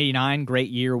 1989, great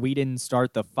year, We Didn't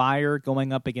Start the Fire,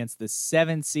 going up against the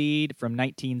 7 seed from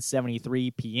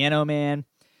 1973, Piano Man.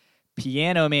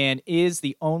 Piano Man is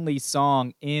the only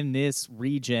song in this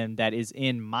region that is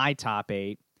in my top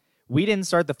 8. We Didn't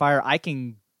Start the Fire. I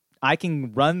can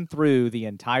run through the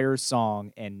entire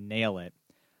song and nail it.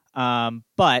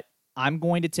 But I'm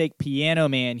going to take Piano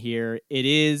Man here. It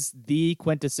is the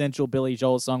quintessential Billy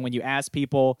Joel song. When you ask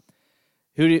people,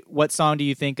 what song do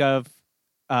you think of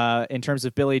in terms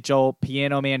of Billy Joel,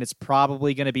 Piano Man is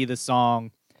probably going to be the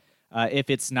song. If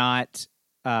it's not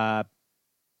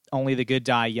Only the Good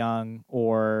Die Young,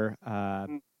 or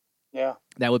that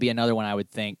would be another one I would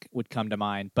think would come to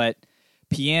mind. But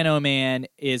Piano Man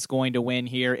is going to win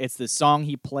here. It's the song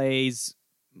he plays,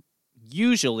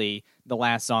 usually the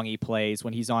last song he plays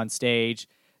when he's on stage.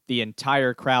 The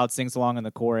entire crowd sings along in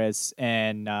the chorus,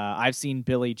 and I've seen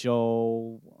Billy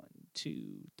Joel 1, 2,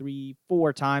 3,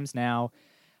 4 times now.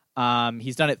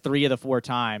 He's done it 3 of the 4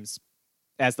 times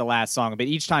as the last song, but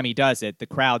each time he does it, the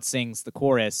crowd sings the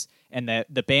chorus, and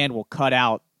the band will cut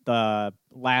out the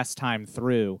last time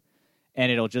through,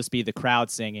 and it'll just be the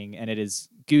crowd singing, and it is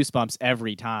goosebumps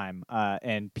every time.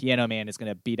 And Piano Man is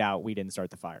going to beat out We Didn't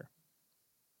Start the Fire.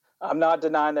 I'm not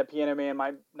denying that Piano Man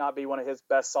might not be one of his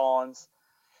best songs.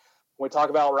 When we talk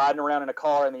about riding around in a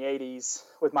car in the 80s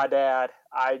with my dad,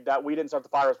 that We Didn't Start the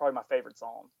Fire was probably my favorite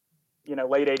song.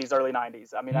 Late 80s, early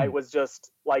 90s. I mean, it was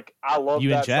just like, I love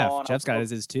that Jeff. song. Jeff's got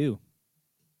his too.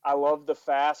 I love the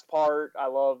fast part.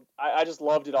 I just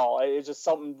loved it all. It's just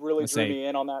something really drew me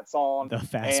in on that song. The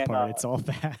fast part, it's all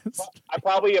fast. I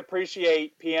probably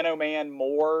appreciate Piano Man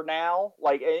more now,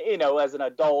 as an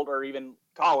adult or even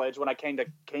college, when I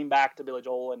came back to Billy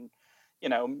Joel and,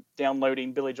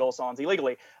 downloading Billy Joel songs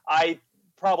illegally. I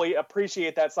probably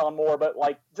appreciate that song more, but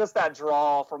just that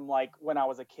draw from when I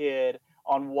was a kid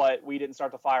on what We Didn't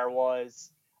Start the Fire was.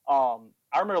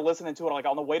 I remember listening to it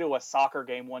on the way to a soccer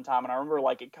game one time, and I remember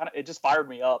it just fired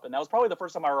me up, and that was probably the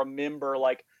first time I remember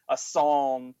a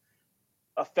song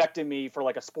affecting me for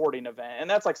a sporting event. And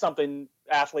that's something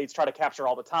athletes try to capture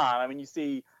all the time. I mean, you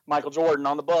see Michael Jordan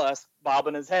on the bus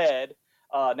bobbing his head.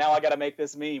 Now I got to make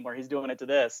this meme where he's doing it to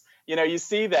this. You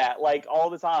see that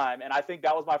all the time, and I think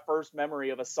that was my first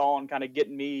memory of a song kind of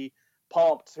getting me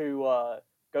pumped to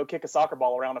go kick a soccer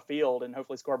ball around a field and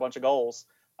hopefully score a bunch of goals.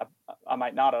 I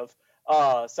might not have.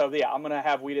 I'm going to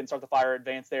have We Didn't Start the Fire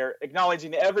advance there.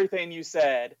 Acknowledging everything you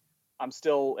said, I'm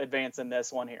still advancing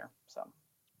this one here. So,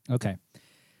 okay.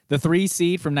 The 3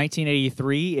 seed from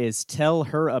 1983 is Tell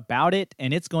Her About It,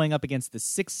 and it's going up against the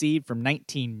 6 seed from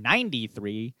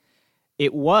 1993.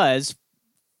 It was,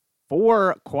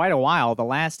 for quite a while, the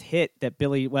last hit that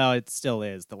it still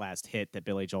is the last hit that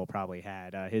Billy Joel probably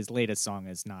had. His latest song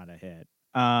is not a hit.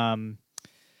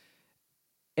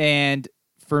 And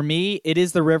for me, it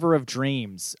is The River of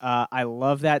Dreams. I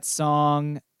love that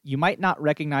song. You might not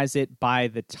recognize it by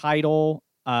the title,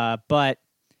 but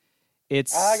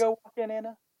it's I go walking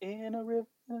in a river.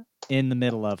 In the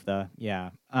middle of the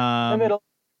middle.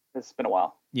 It's been a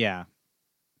while. Yeah.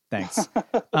 Thanks.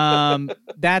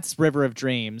 That's River of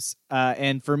Dreams.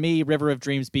 And for me, River of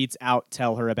Dreams beats out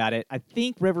Tell Her About It. I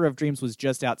think River of Dreams was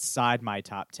just outside my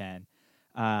top 10.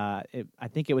 I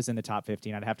think it was in the top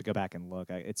 15. I'd have to go back and look.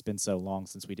 It's been so long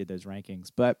since we did those rankings.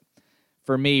 But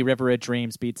for me, River of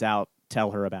Dreams beats out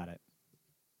Tell Her About It.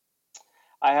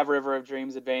 I have River of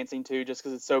Dreams advancing too, just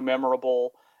because it's so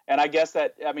memorable. And I guess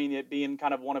it being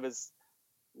kind of one of his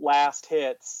last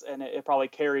hits, and it probably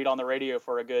carried on the radio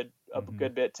for a good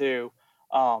bit too.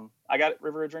 I got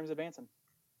River of Dreams advancing.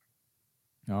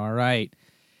 All right.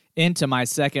 Into my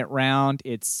second round,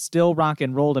 it's Still Rock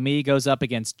and Roll to Me, goes up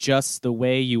against Just the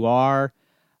Way You Are.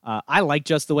 I like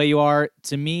Just the Way You Are.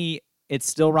 To me, it's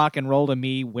Still Rock and Roll to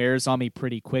Me, wears on me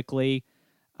pretty quickly.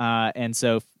 And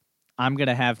so I'm going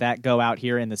to have that go out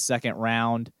here in the second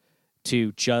round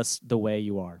to Just the Way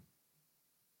You Are.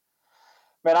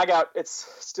 Man, it's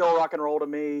Still Rock and Roll to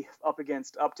me up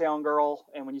against Uptown Girl.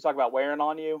 And when you talk about wearing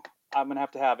on you, I'm going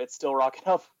to have It's Still Rock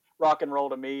and Roll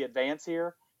to me advance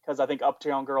here, because I think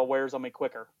Uptown Girl wears on me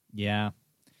quicker. Yeah.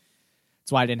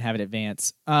 That's why I didn't have it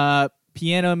advance.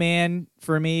 Piano Man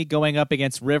for me going up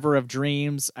against River of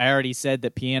Dreams. I already said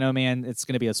that Piano Man, it's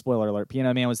going to be a spoiler alert.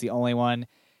 Piano Man was the only one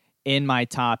in my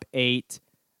top 8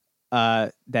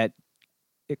 that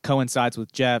it coincides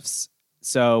with Jeff's.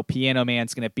 So Piano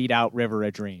Man's going to beat out River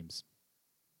of Dreams.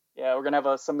 Yeah, we're going to have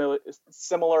a similar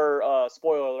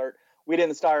spoiler alert. We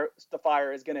Didn't Start the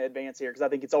Fire is going to advance here because I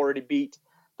think it's already beat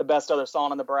the best other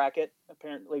song in the bracket.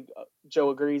 Apparently,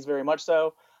 Joe agrees very much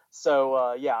so. So,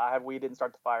 I have We Didn't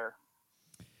Start the Fire.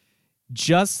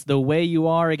 Just the Way You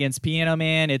Are against Piano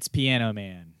Man. It's Piano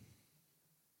Man.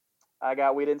 I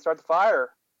got We Didn't Start the Fire.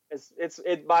 It's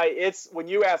when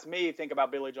you ask me, think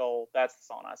about Billy Joel. That's the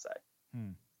song I say.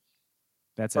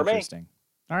 That's for interesting. Me.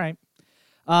 All right.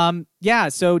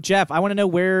 So Jeff, I want to know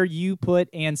where you put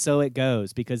And So It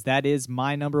Goes, because that is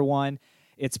my number one.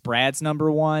 It's Brad's number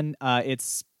one.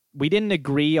 We didn't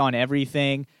agree on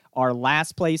everything. Our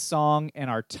last place song and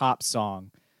our top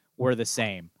song were the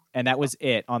same, and that was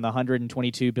it on the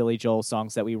 122 Billy Joel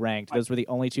songs that we ranked. Those were the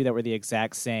only two that were the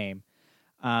exact same.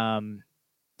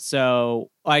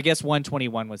 So I guess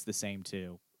 121 was the same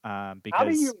too. Because how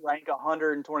do you rank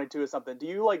 122 or something?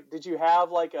 Did you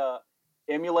have like a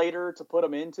emulator to put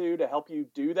them into to help you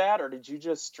do that, or did you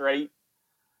just straight?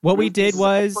 What we did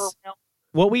was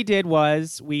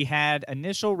we had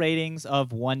initial ratings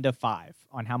of 1 to 5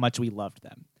 on how much we loved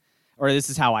them. Or this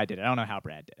is how I did it. I don't know how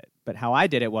Brad did it. But how I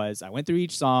did it was I went through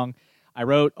each song. I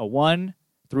wrote a 1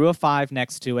 through a 5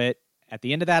 next to it. At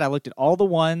the end of that, I looked at all the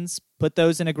 1s, put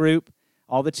those in a group.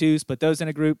 All the 2s, put those in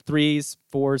a group. 3s,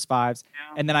 4s, 5s.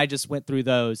 Yeah. And then I just went through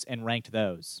those and ranked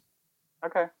those.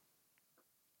 Okay.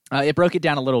 It broke it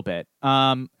down a little bit.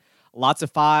 Lots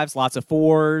of 5s, lots of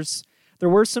 4s. There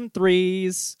were some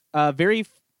 3s,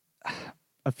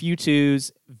 a few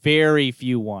 2s, very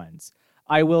few 1s.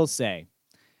 I will say,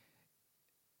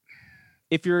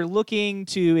 if you're looking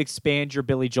to expand your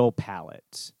Billy Joel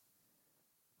palette,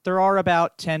 there are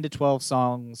about 10 to 12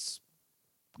 songs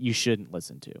you shouldn't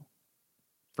listen to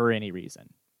for any reason.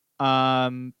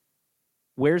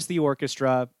 Where's the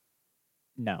Orchestra?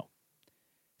 No.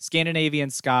 Scandinavian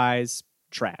Skies,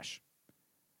 trash.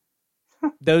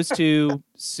 Those two,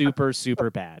 super, super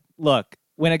bad. Look,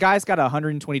 when a guy's got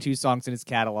 122 songs in his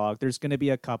catalog, there's going to be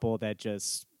a couple that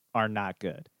just are not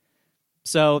good.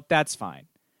 So that's fine.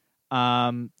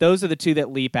 Those are the two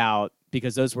that leap out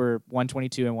because those were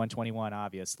 122 and 121,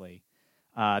 obviously.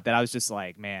 That I was just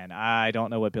like, man, I don't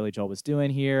know what Billy Joel was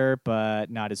doing here, but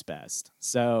not his best.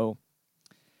 So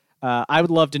I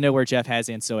would love to know where Jeff has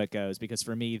And So It Goes, because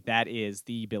for me, that is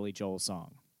the Billy Joel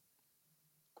song.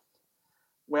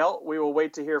 Well, we will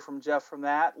wait to hear from Jeff from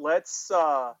that. Let's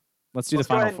do the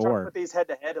final four. Put these head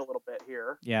to head a little bit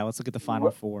here. Yeah, let's look at the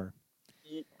final four.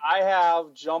 I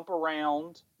have Jump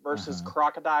Around versus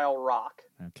Crocodile Rock.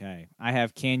 Okay. I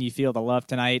have Can You Feel the Love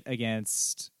Tonight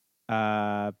against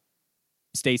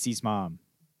Stacy's Mom.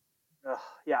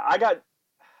 Yeah, I got...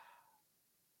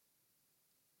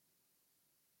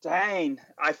 Dang.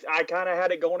 I kind of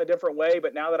had it going a different way,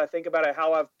 but now that I think about it,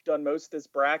 how I've done most of this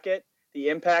bracket, the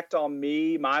impact on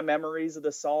me, my memories of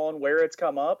the song, where it's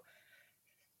come up.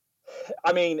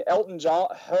 I mean, Elton John...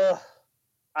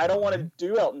 I don't want to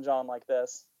do Elton John like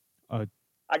this. I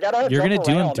gotta. You're gonna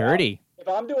do him dirty. If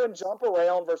I'm doing Jump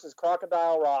Around versus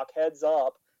Crocodile Rock, heads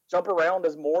up. Jump Around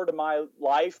is more to my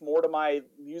life, more to my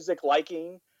music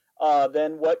liking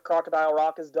than what Crocodile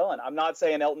Rock has done. I'm not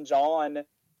saying Elton John.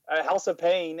 House of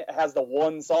Pain has the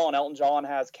one song. Elton John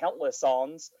has countless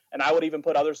songs, and I would even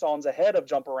put other songs ahead of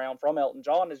Jump Around from Elton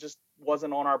John. It just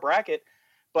wasn't on our bracket.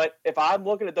 But if I'm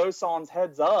looking at those songs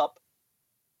heads up,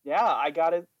 yeah, I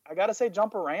gotta say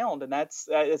Jump Around, and that's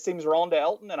it seems wrong to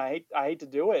Elton, and I hate to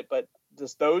do it, but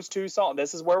just those two songs.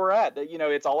 This is where we're at. You know,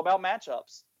 it's all about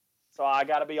matchups. So I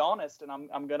got to be honest, and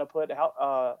I'm gonna put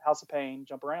House of Pain,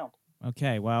 Jump Around.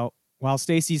 Okay, well, while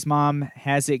Stacy's Mom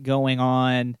has it going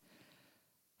on,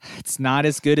 it's not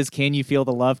as good as Can You Feel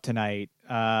the Love Tonight.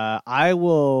 I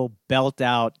will belt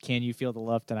out Can You Feel the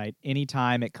Love Tonight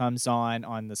anytime it comes on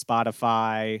the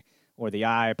Spotify or the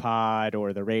iPod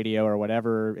or the radio or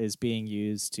whatever is being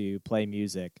used to play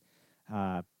music.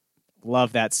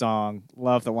 Love that song.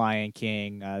 Love The Lion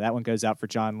King. That one goes out for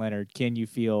John Leonard. Can You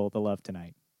Feel the Love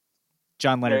Tonight?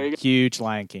 John Leonard, huge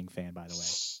Lion King fan, by the way.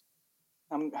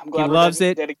 I'm glad he loves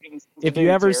it. If you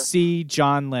ever see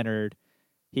John Leonard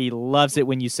He loves it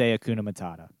when you say Hakuna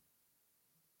Matata.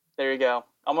 There you go.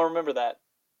 I'm going to remember that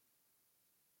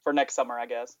for next summer, I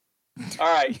guess.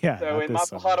 All right. Yeah, so in my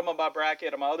bottom of my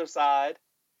bracket, on my other side,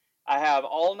 I have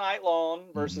All Night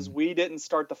Long versus We Didn't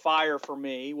Start the Fire for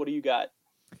Me. What do you got?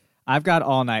 I've got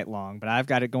All Night Long, but I've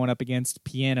got it going up against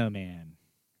Piano Man.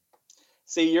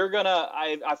 See, you're going to,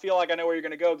 I feel like I know where you're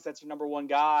going to go because that's your number one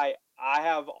guy. I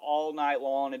have All Night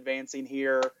Long advancing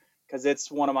here because it's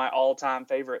one of my all-time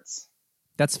favorites.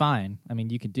 That's fine. I mean,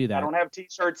 you can do that. I don't have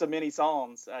T-shirts of many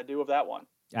songs. I do of that one.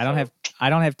 I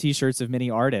don't have T-shirts of many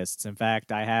artists. In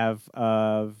fact, I have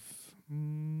of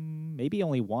maybe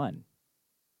only one.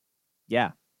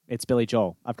 Yeah, it's Billy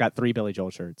Joel. I've got 3 Billy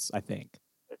Joel shirts, I think.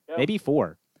 Maybe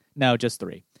 4. No, just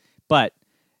 3. But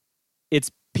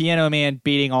it's Piano Man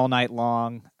beating All Night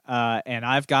Long, and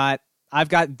I've got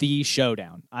the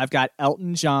showdown. I've got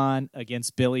Elton John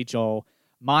against Billy Joel.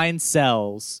 Mine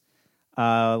sells.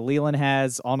 Leland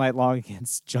has All Night Long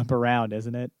against Jump Around,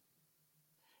 isn't it?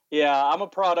 Yeah, I'm a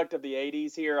product of the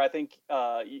 80s here. I think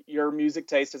your music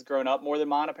taste has grown up more than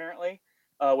mine, apparently,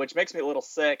 which makes me a little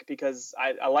sick because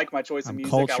I like my choice of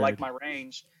music. Cultured. I like my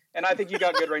range. And I think you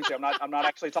got good range. I'm not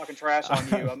actually talking trash on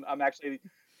you. I'm actually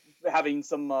having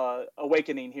some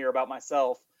awakening here about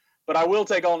myself. But I will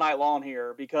take All Night Long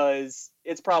here because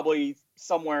it's probably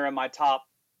somewhere in my top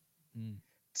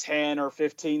 10 or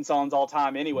 15 songs all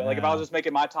time anyway. Wow. Like if I was just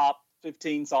making my top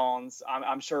 15 songs,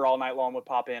 I'm sure All Night Long would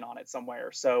pop in on it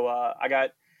somewhere. So I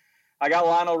got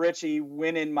Lionel Richie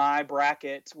winning my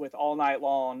bracket with All Night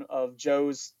Long of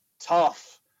Joe's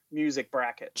tough music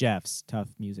bracket. Jeff's tough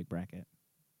music bracket.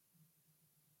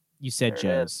 You said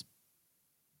Joe's.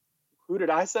 Who did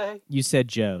I say? You said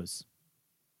Joe's.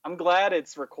 I'm glad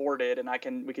it's recorded and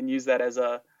we can use that as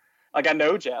I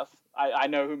know Jeff. I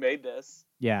know who made this.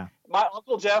 Yeah. My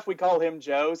Uncle Jeff, we call him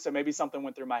Joe, so maybe something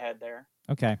went through my head there.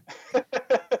 Okay.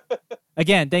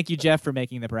 Again, thank you, Jeff, for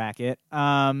making the bracket.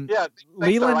 Yeah,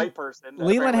 Leland, the right person.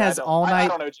 Leland has All Night. I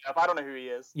don't know Jeff. I don't know who he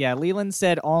is. Yeah, Leland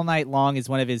said All Night Long is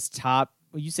one of his top.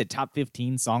 Well, you said top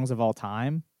 15 songs of all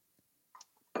time.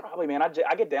 Probably, man.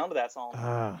 I get down to that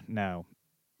song. No,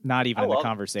 not even in the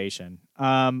conversation.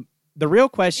 The real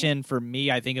question for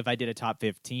me, I think, if I did a top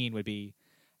 15, would be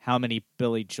how many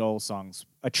Billy Joel songs,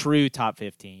 a true top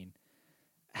 15,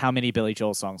 how many Billy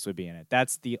Joel songs would be in it?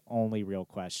 That's the only real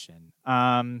question.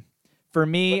 For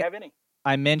me,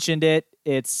 I mentioned it.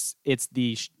 It's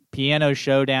the piano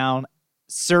showdown,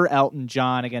 Sir Elton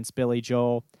John against Billy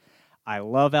Joel. I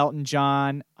love Elton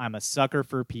John. I'm a sucker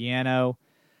for piano.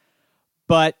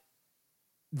 But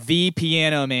the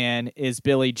Piano Man is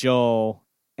Billy Joel,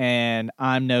 and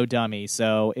I'm no dummy.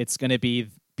 So it's going to be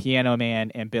Piano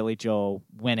Man and Billy Joel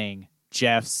winning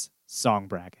Jeff's song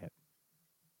bracket.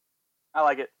 I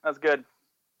like it. That's good.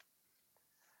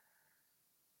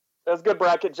 That's a good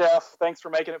bracket, Jeff. Thanks for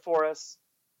making it for us.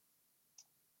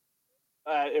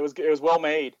 It was well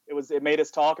made. It made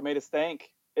us talk. It made us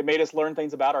think. It made us learn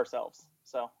things about ourselves.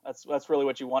 So that's really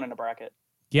what you want in a bracket.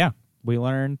 Yeah. We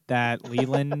learned that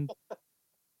Leland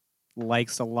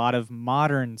likes a lot of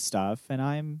modern stuff, and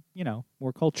I'm,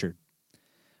 more cultured.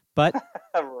 But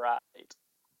right.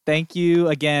 Thank you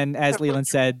again, as Leland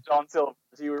said. John Silver,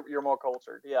 you're more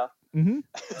cultured, yeah. Mm-hmm.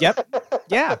 Yep.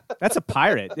 Yeah, that's a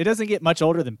pirate. It doesn't get much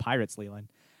older than pirates, Leland.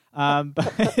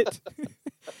 But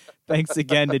thanks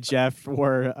again to Jeff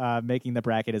for making the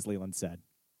bracket, as Leland said.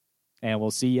 And we'll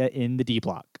see you in the D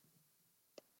block.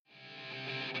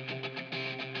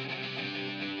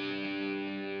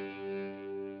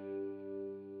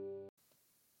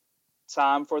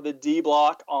 Time for the D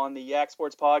block on the Yak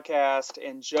Sports Podcast.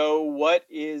 And Joe, what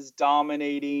is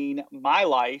dominating my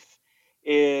life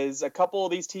is a couple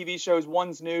of these TV shows.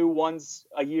 One's new, one's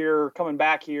a year coming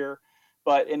back here.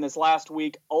 But in this last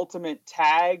week, Ultimate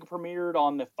Tag premiered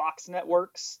on the Fox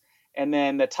networks. And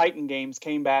then the Titan Games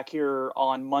came back here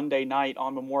on Monday night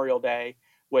on Memorial Day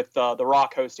with The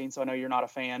Rock hosting. So I know you're not a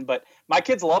fan, but my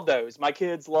kids love those. My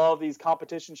kids love these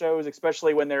competition shows,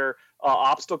 especially when they're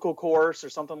obstacle course or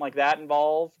something like that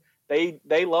involved. They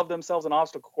love themselves an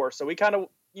obstacle course. So we kind of,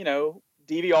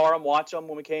 DVR them, watch them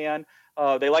when we can.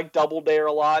 They like Double Dare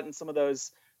a lot and some of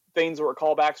those things were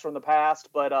callbacks from the past.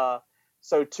 But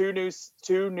so two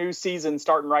new seasons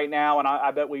starting right now, and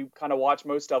I bet we kind of watch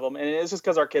most of them. And it's just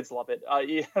because our kids love it.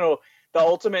 The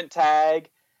Ultimate Tag.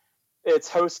 It's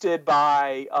hosted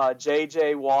by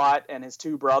J.J. Watt and his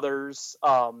two brothers,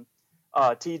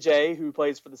 TJ, who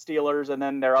plays for the Steelers, and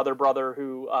then their other brother,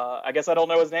 who I guess I don't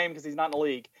know his name because he's not in the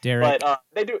league. Derek. But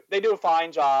they do a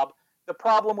fine job. The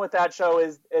problem with that show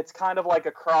is it's kind of like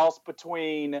a cross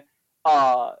between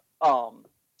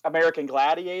American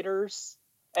Gladiators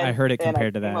I heard it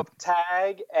compared to game that. of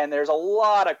tag, and there's a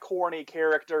lot of corny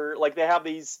character. Like they have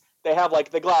like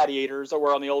the gladiators that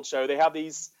were on the old show. They have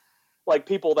these like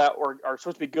people that are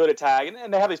supposed to be good at tag,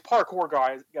 and they have these parkour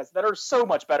guys that are so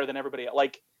much better than everybody else.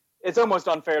 Like it's almost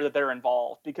unfair that they're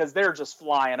involved because they're just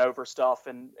flying over stuff,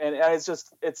 and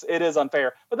it is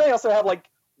unfair. But they also have like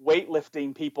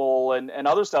weightlifting people and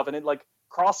other stuff, and like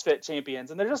CrossFit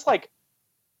champions, and they're just like,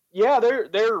 yeah,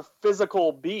 they're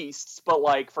physical beasts, but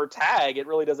like for tag, it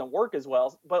really doesn't work as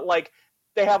well. But like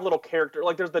they have little character,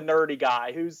 like there's the nerdy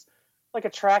guy who's like a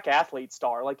track athlete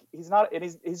star. Like he's not, and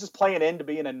he's just playing into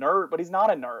being a nerd, but he's not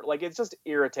a nerd. Like it's just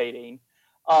irritating.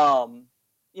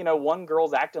 One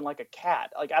girl's acting like a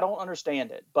cat. Like I don't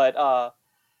understand it. But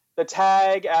the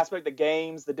tag aspect, the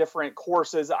games, the different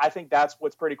courses, I think that's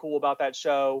what's pretty cool about that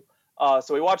show.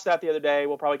 So we watched that the other day.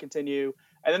 We'll probably continue.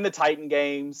 And then the Titan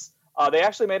games. They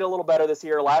actually made it a little better this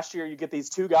year. Last year, you get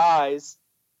these two guys,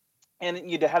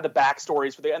 and you'd have the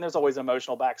backstories and there's always an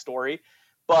emotional backstory.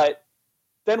 But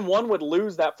then one would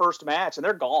lose that first match, and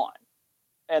they're gone.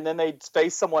 And then they'd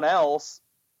face someone else,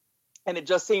 and it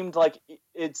seemed like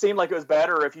it was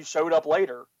better if you showed up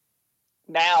later.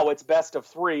 Now it's best of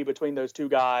 3 between those two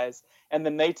guys, and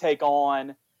then they take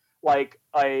on like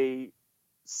a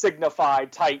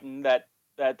signified Titan that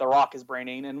The Rock is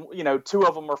bringing, and 2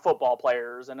 of them are football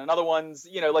players, and another one's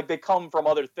like they come from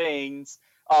other things,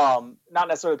 not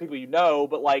necessarily people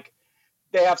but like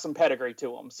they have some pedigree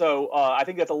to them. So I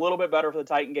think that's a little bit better for the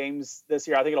Titan games this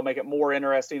year. I think it'll make it more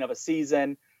interesting of a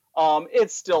season.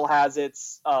 It still has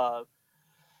its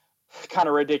kind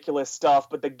of ridiculous stuff,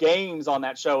 but the games on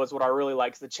that show is what I really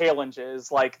like. The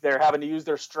challenges, like they're having to use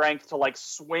their strength to like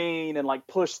swing and like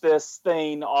push this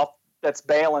thing off that's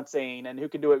balancing, and who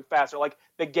can do it faster. Like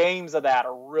the games of that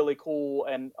are really cool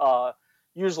and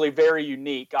usually very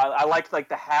unique. I like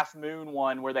the Half Moon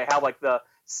one where they have like the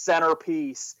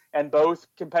centerpiece and both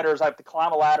competitors have to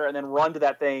climb a ladder and then run to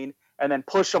that thing and then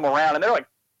push them around, and they're like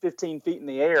 15 feet in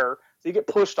the air, so you get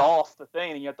pushed off the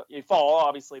thing and you fall.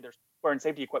 Obviously they're wearing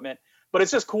safety equipment, but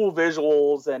it's just cool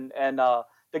visuals, and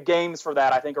the games for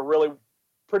that I think are really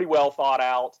pretty well thought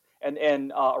out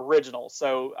and original.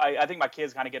 So I think my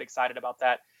kids kind of get excited about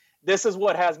that. This is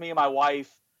what has me and my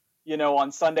wife,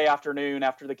 on Sunday afternoon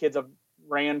after the kids have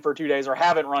ran for 2 days or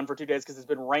haven't run for 2 days because it's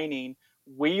been raining,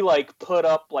 we like put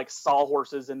up like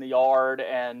sawhorses in the yard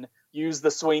and use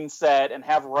the swing set and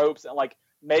have ropes and like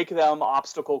make them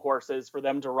obstacle courses for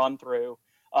them to run through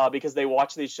because they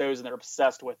watch these shows and they're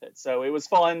obsessed with it. So it was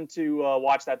fun to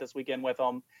watch that this weekend with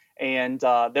them, and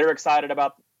they're excited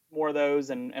about more of those,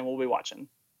 and we'll be watching.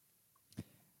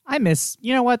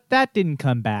 You know what? That didn't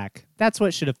come back. That's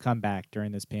what should have come back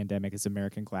during this pandemic is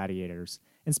American Gladiators.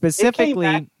 And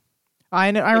specifically, I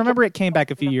remember it came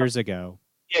back a few years ago.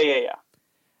 Yeah.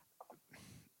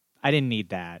 I didn't need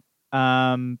that.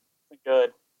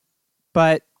 Good.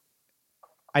 But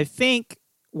I think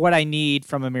what I need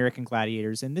from American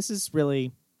Gladiators, and this is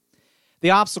really the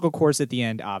obstacle course at the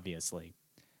end, obviously.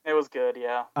 It was good,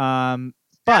 yeah.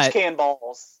 But trash can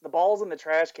balls. The balls in the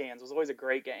trash cans was always a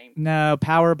great game. No,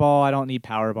 Powerball. I don't need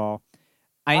Powerball.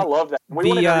 I love that. We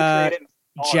wanted to recreate it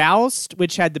in Joust,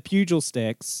 which had the pugil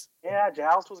sticks. Yeah,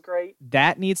 Joust was great.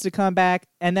 That needs to come back.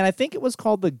 And then I think it was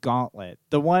called the Gauntlet.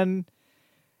 The one...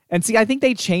 And see, I think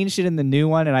they changed it in the new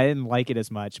one, and I didn't like it as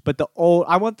much. But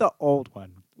I want the old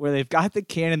one, where they've got the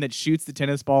cannon that shoots the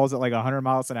tennis balls at like 100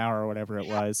 miles an hour or whatever it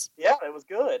was. Yeah, it was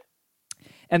good.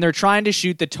 And they're trying to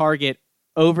shoot the target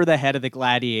over the head of the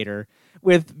gladiator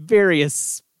with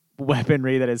various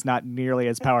weaponry that is not nearly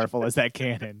as powerful as that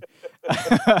cannon.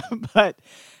 But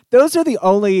those are the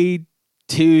only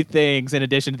 2 things in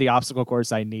addition to the obstacle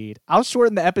course I need. I'll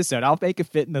shorten the episode. I'll make it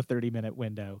fit in the 30-minute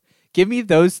window. Give me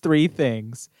those 3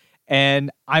 things,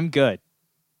 and I'm good.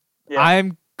 Yeah.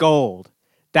 I'm gold.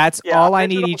 That's all I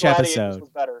need each episode. Was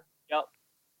better. Yep.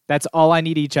 That's all I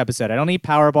need each episode. I don't need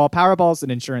Powerball. Powerball's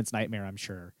an insurance nightmare, I'm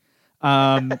sure.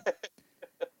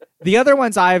 The other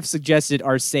ones I've suggested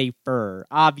are safer.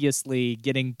 Obviously,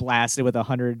 getting blasted with a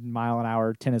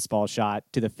 100-mile-an-hour tennis ball shot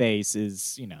to the face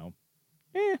is,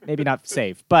 maybe not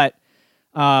safe. But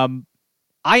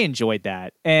I enjoyed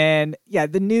that. And yeah,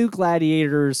 the new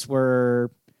Gladiators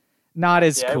were not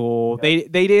as cool.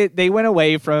 They went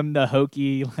away from the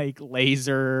hokey like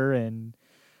laser and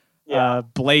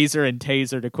blazer and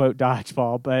taser, to quote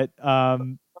Dodgeball. But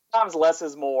sometimes less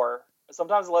is more.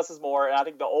 And I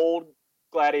think the old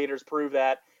Gladiators prove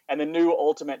that, and the new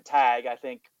Ultimate Tag I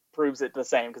think proves it the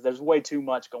same, because there's way too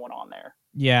much going on there.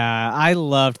 Yeah, I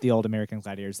loved the old American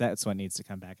Gladiators. That's what needs to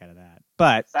come back out of that.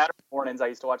 But Saturday mornings I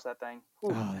used to watch that thing.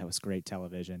 Whew. Oh, that was great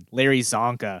television. Larry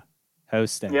Zonka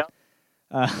hosting. Yeah.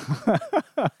 Uh,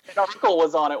 And Urkel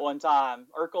was on it one time.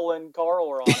 Urkel and Carl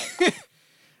were on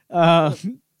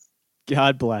it.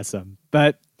 God bless him.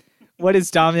 But what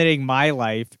is dominating my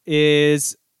life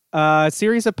is a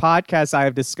series of podcasts I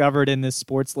have discovered in this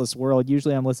sportsless world.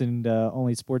 Usually I'm listening to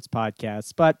only sports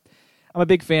podcasts, but I'm a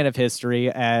big fan of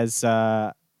history, as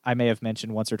I may have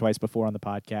mentioned once or twice before on the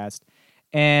podcast.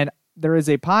 And there is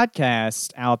a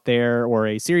podcast out there, or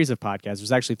a series of podcasts.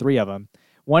 There's actually 3 of them.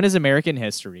 One is American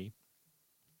History.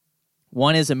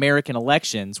 One is American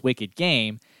Elections, Wicked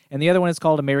Game. And the other one is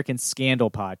called American Scandal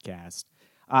Podcast.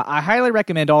 I highly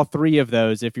recommend all 3 of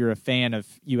those if you're a fan of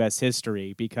U.S.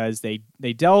 history, because they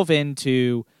delve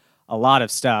into a lot of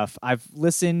stuff. I've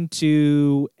listened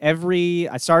to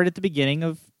I started at the beginning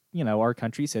of, our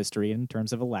country's history in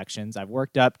terms of elections. I've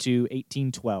worked up to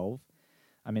 1812.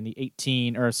 I'm in the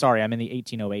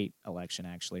 1808 election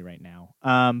actually right now.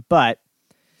 But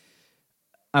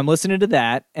I'm listening to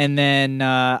that, and then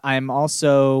I'm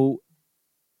also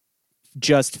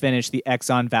just finished the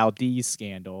Exxon Valdez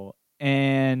scandal,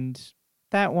 and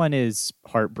that one is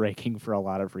heartbreaking for a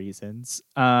lot of reasons.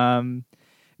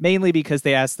 Mainly because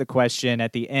they asked the question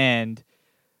at the end,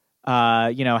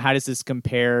 how does this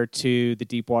compare to the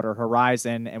Deepwater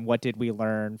Horizon, and what did we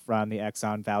learn from the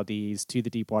Exxon Valdez to the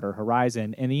Deepwater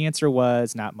Horizon? And the answer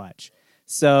was not much.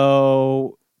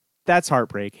 So that's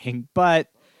heartbreaking,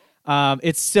 but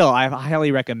it's still, I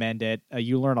highly recommend it.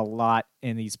 You learn a lot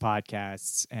in these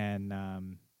podcasts,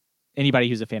 and anybody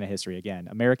who's a fan of history, again,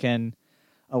 American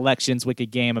Elections, Wicked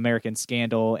Game, American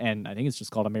Scandal, and I think it's just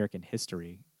called American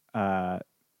History.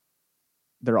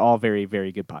 They're all very,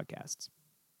 very good podcasts.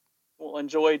 Well,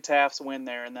 enjoyed Taft's win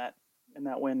there in that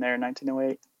win there in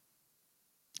 1908.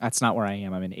 That's not where I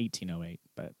am. I'm in 1808,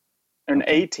 but in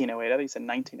 1808. I think you said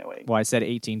 1908. Well, I said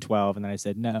 1812, and then I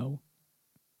said no.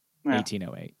 Yeah.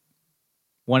 1808.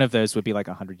 One of those would be like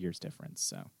 100 years difference.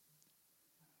 So,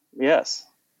 yes.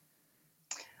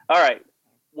 All right.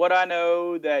 What I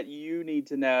know that you need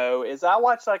to know is I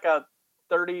watched like a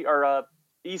 30 or a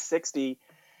E60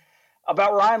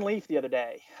 about Ryan Leaf the other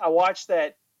day. I watched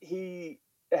that he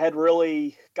had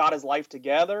really got his life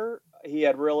together. He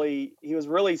was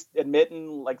really admitting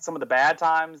like some of the bad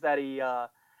times that he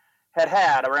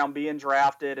had around being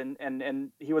drafted,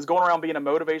 and he was going around being a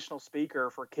motivational speaker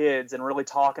for kids and really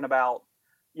talking about,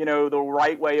 the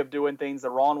right way of doing things, the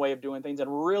wrong way of doing things,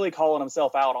 and really calling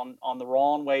himself out on the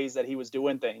wrong ways that he was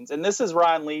doing things. And this is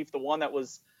Ryan Leaf, the one that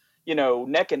was,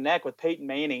 neck and neck with Peyton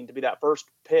Manning to be that first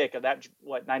pick of that,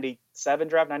 97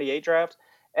 draft, 98 draft.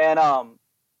 And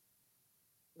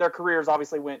their careers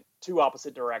obviously went 2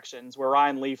 opposite directions, where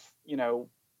Ryan Leaf,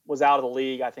 was out of the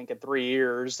league, I think, in 3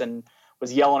 years, and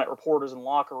was yelling at reporters in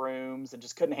locker rooms and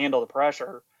just couldn't handle the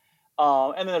pressure.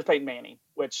 And then there's Peyton Manning,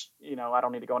 which, I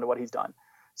don't need to go into what he's done.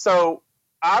 So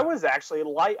I was actually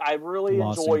I really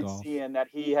enjoyed seeing that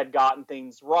he had gotten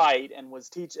things right and was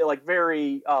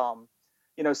very,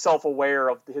 self-aware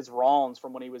of his wrongs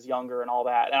from when he was younger and all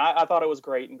that. And I thought it was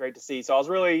great to see. So I was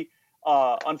really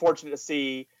unfortunate to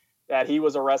see that he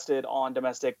was arrested on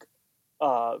domestic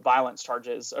violence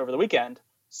charges over the weekend.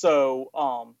 So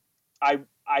I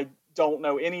don't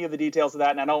know any of the details of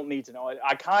that, and I don't need to know it.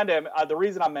 I kind of the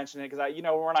reason I'm mentioning it, because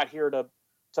we're not here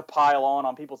to pile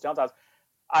on people's downsides.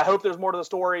 I hope there's more to the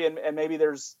story, and maybe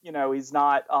there's, he's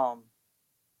not,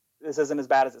 this isn't as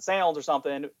bad as it sounds or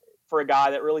something, for a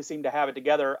guy that really seemed to have it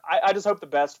together. I just hope the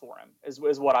best for him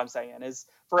is what I'm saying. Is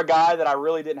for a guy that I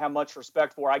really didn't have much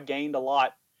respect for. I gained a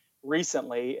lot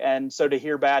recently, and so to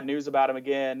hear bad news about him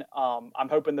again, I'm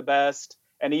hoping the best.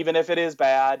 And even if it is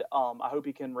bad, I hope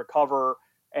he can recover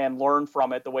and learn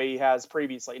from it the way he has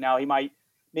previously. Now, he might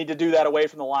need to do that away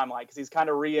from the limelight, because he's kind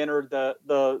of re-entered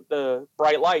the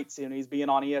bright lights. He's being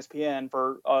on ESPN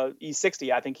for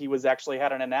E60. I think he was actually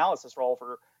had an analysis role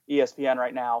for ESPN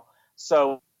right now.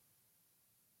 So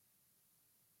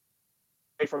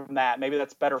from that, maybe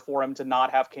that's better for him to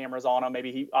not have cameras on him.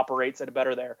 Maybe he operates it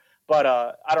better there. But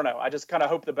I don't know. I just kind of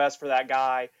hope the best for that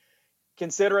guy,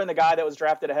 considering the guy that was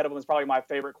drafted ahead of him is probably my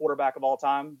favorite quarterback of all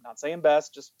time. Not saying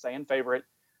best, just saying favorite.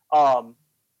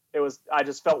 I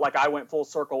just felt like I went full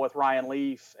circle with Ryan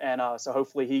Leaf, and so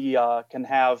hopefully he can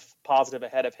have positive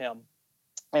ahead of him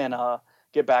and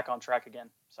get back on track again.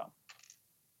 So,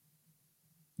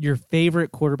 your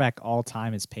favorite quarterback all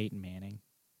time is Peyton Manning?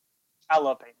 I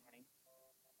love Peyton Manning.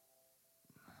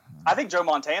 I think Joe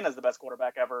Montana is the best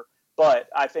quarterback ever, but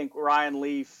I think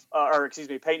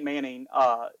Peyton Manning.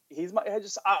 I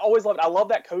always loved it. I love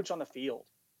that coach on the field.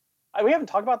 we haven't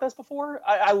talked about this before.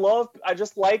 I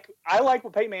like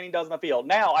what Peyton Manning does in the field.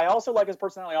 Now, I also like his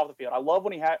personality off the field. I love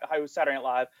when he hosts Saturday Night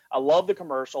Live. I love the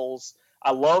commercials.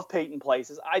 I love Peyton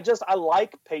places. I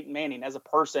like Peyton Manning as a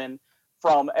person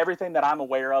from everything that I'm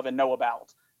aware of and know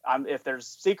about. If there's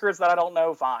secrets that I don't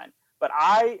know, fine. But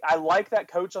I like that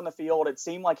coach on the field. It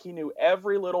seemed like he knew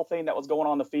every little thing that was going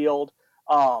on the field.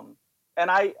 And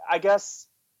I guess,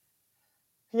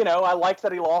 I liked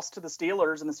that he lost to the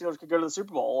Steelers and the Steelers could go to the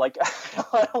Super Bowl. Like,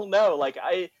 I don't know. Like,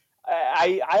 I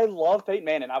love Peyton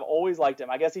Manning. I've always liked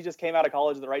him. I guess he just came out of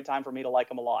college at the right time for me to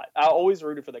like him a lot. I always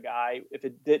rooted for the guy. If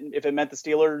it meant the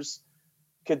Steelers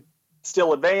could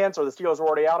still advance or the Steelers were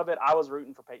already out of it, I was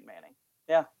rooting for Peyton Manning.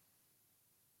 Yeah.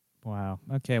 Wow.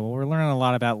 Okay. Well, we're learning a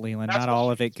lot about Leland. Not all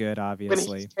of it good,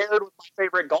 obviously. When he paired with my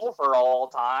favorite golfer all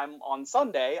time on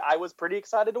Sunday, I was pretty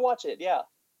excited to watch it. Yeah.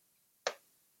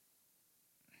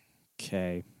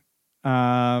 Okay.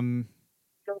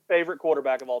 Your favorite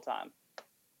quarterback of all time?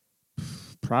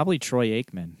 Probably Troy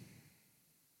Aikman.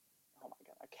 Oh my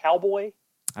God, a Cowboy?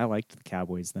 I liked the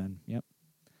Cowboys then. Yep.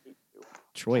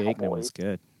 Troy Aikman was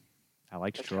good. I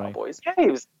liked the Troy. Cowboys. Yeah, he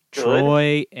was good.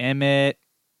 Troy, Emmett.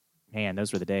 Man,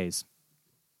 those were the days.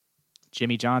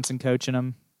 Jimmy Johnson coaching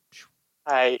them.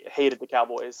 I hated the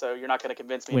Cowboys, so you're not going to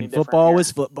convince me. When football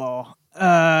was football.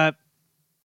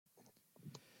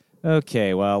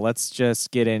 Okay, well, let's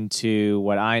just get into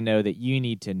what I know that you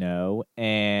need to know.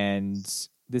 And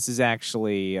this is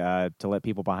actually, to let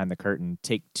people behind the curtain,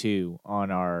 take 2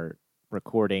 on our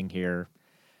recording here.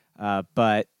 And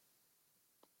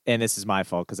this is my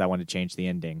fault because I wanted to change the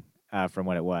ending from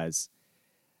what it was.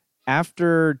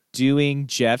 After doing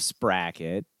Jeff's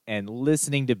bracket and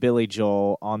listening to Billy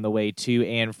Joel on the way to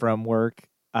and from work,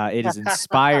 it has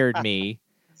inspired me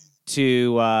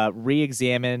to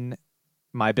re-examine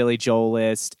my Billy Joel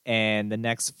list and the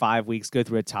next 5 weeks go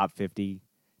through a top 50,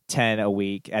 10 a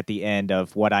week at the end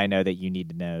of what I know that you need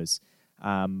to knows.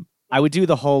 I would do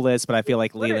the whole list, but I feel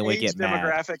like Leland would get mad.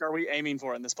 What demographic are we aiming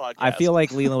for in this podcast? I feel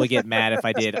like Leland would get mad if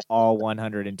I did all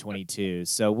 122.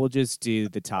 So we'll just do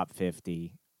the top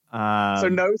 50. So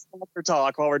no soccer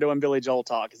talk while we're doing Billy Joel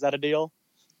talk. Is that a deal?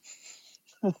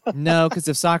 No, because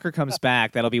if soccer comes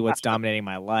back, that'll be what's dominating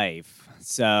my life.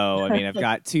 So, I mean, I've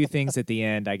got 2 things at the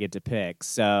end I get to pick.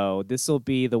 So this will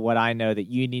be the what I know that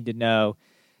you need to know,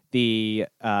 the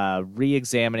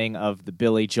re-examining of the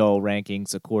Billy Joel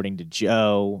rankings according to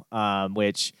Joe,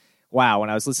 which, wow, when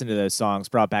I was listening to those songs,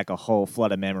 brought back a whole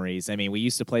flood of memories. I mean, we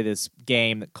used to play this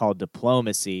game called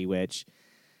Diplomacy, which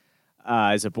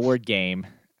is a board game.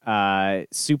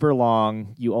 Super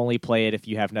long. You only play it if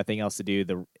you have nothing else to do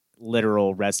the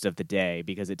literal rest of the day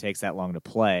because it takes that long to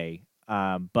play.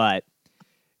 But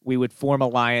we would form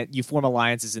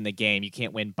alliances in the game. You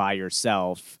can't win by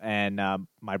yourself. And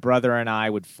my brother and I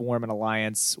would form an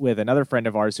alliance with another friend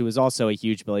of ours who was also a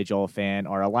huge Billy Joel fan.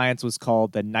 Our alliance was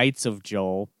called the Knights of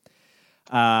Joel.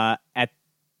 At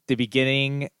the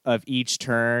beginning of each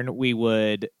turn, we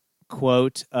would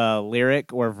quote a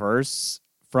lyric or verse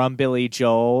from Billy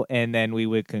Joel, and then we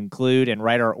would conclude and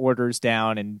write our orders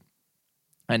down and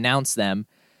announce them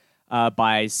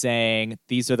by saying,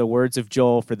 "These are the words of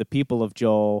Joel for the people of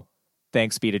Joel.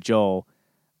 Thanks be to Joel."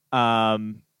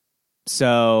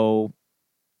 So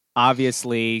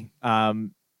obviously,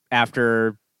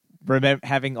 after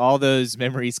having all those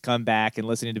memories come back and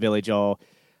listening to Billy Joel,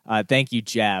 thank you,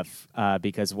 Jeff,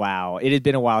 because wow, it had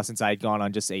been a while since I had gone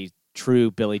on just a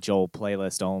true Billy Joel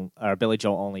playlist or Billy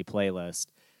Joel only playlist.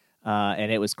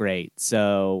 And it was great.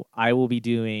 So I will be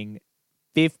doing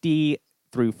 50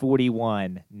 through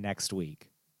 41 next week.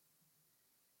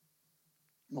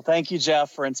 Well, thank you,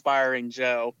 Jeff, for inspiring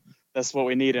Joe. That's what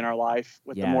we need in our life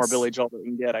with the more Billy Joel that we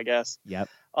can get, I guess. Yep.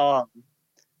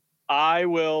 I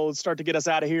will start to get us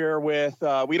out of here with,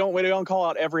 we don't call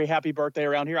out every happy birthday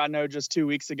around here. I know just 2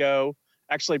 weeks ago,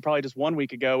 actually probably just 1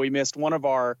 week ago, we missed one of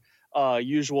our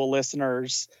usual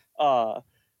listeners,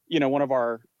 one of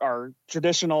our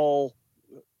traditional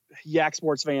Yak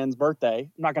Sports fans' birthday.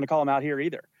 I'm not going to call him out here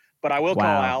either, but I will call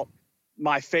out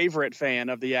my favorite fan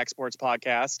of the Yak Sports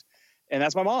podcast, and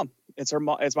that's my mom. It's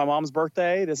my mom's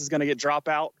birthday. This is going to get drop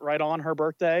out right on her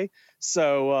birthday,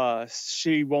 so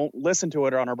she won't listen to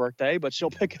it on her birthday, but she'll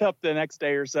pick it up the next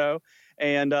day or so.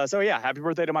 And happy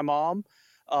birthday to my mom.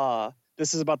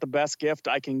 This is about the best gift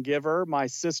I can give her. My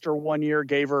sister 1 year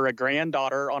gave her a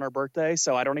granddaughter on her birthday,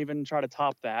 so I don't even try to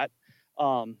top that.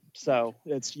 So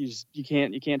it's you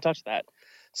can't touch that.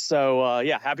 So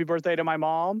happy birthday to my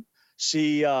mom.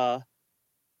 She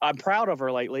I'm proud of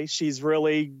her lately. She's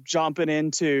really jumping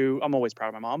into. I'm always proud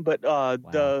of my mom, but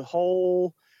the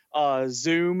whole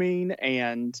Zooming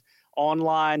and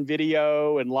online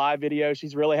video and live video.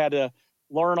 She's really had to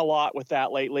learn a lot with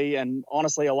that lately, and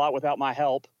honestly, a lot without my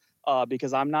help.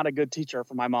 Because I'm not a good teacher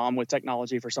for my mom with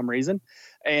technology for some reason.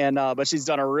 And but she's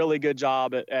done a really good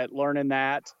job at learning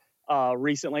that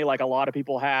recently, like a lot of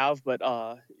people have. But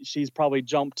she's probably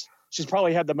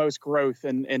had the most growth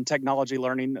in technology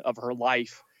learning of her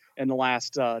life in the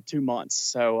last 2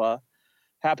 months. So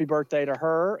happy birthday to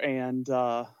her, and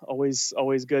always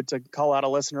good to call out a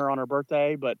listener on her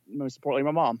birthday, but most importantly,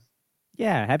 my mom.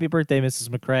 Yeah, happy birthday, Mrs.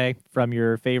 McCray, from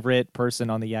your favorite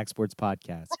person on the Yak Sports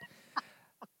podcast.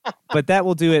 But that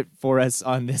will do it for us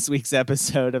on this week's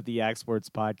episode of the Yak Sports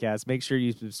Podcast. Make sure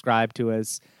you subscribe to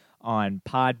us on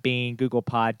Podbean, Google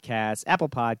Podcasts, Apple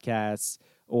Podcasts,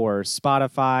 or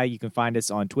Spotify. You can find us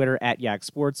on Twitter at Yak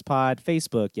Sports Pod,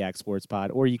 Facebook Yak Sports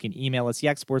Pod, or you can email us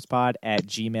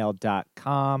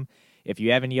yaksportspod@gmail.com. If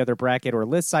you have any other bracket or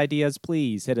list ideas,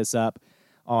 please hit us up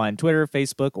on Twitter,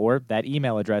 Facebook, or that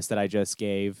email address that I just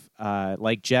gave,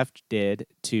 like Jeff did,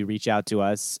 to reach out to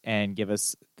us and give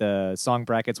us the song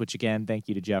brackets, which, again, thank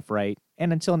you to Jeff Wright.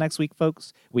 And until next week,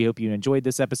 folks, we hope you enjoyed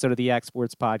this episode of the Yak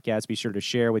Sports Podcast. Be sure to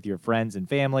share with your friends and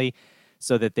family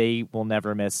so that they will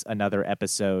never miss another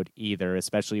episode either,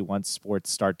 especially once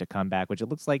sports start to come back, which it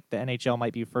looks like the NHL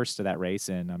might be first to that race,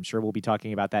 and I'm sure we'll be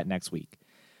talking about that next week.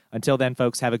 Until then,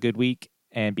 folks, have a good week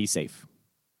and be safe.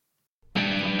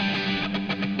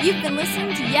 You've been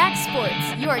listening to Yak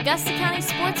Sports, your Augusta County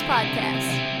sports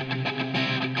podcast.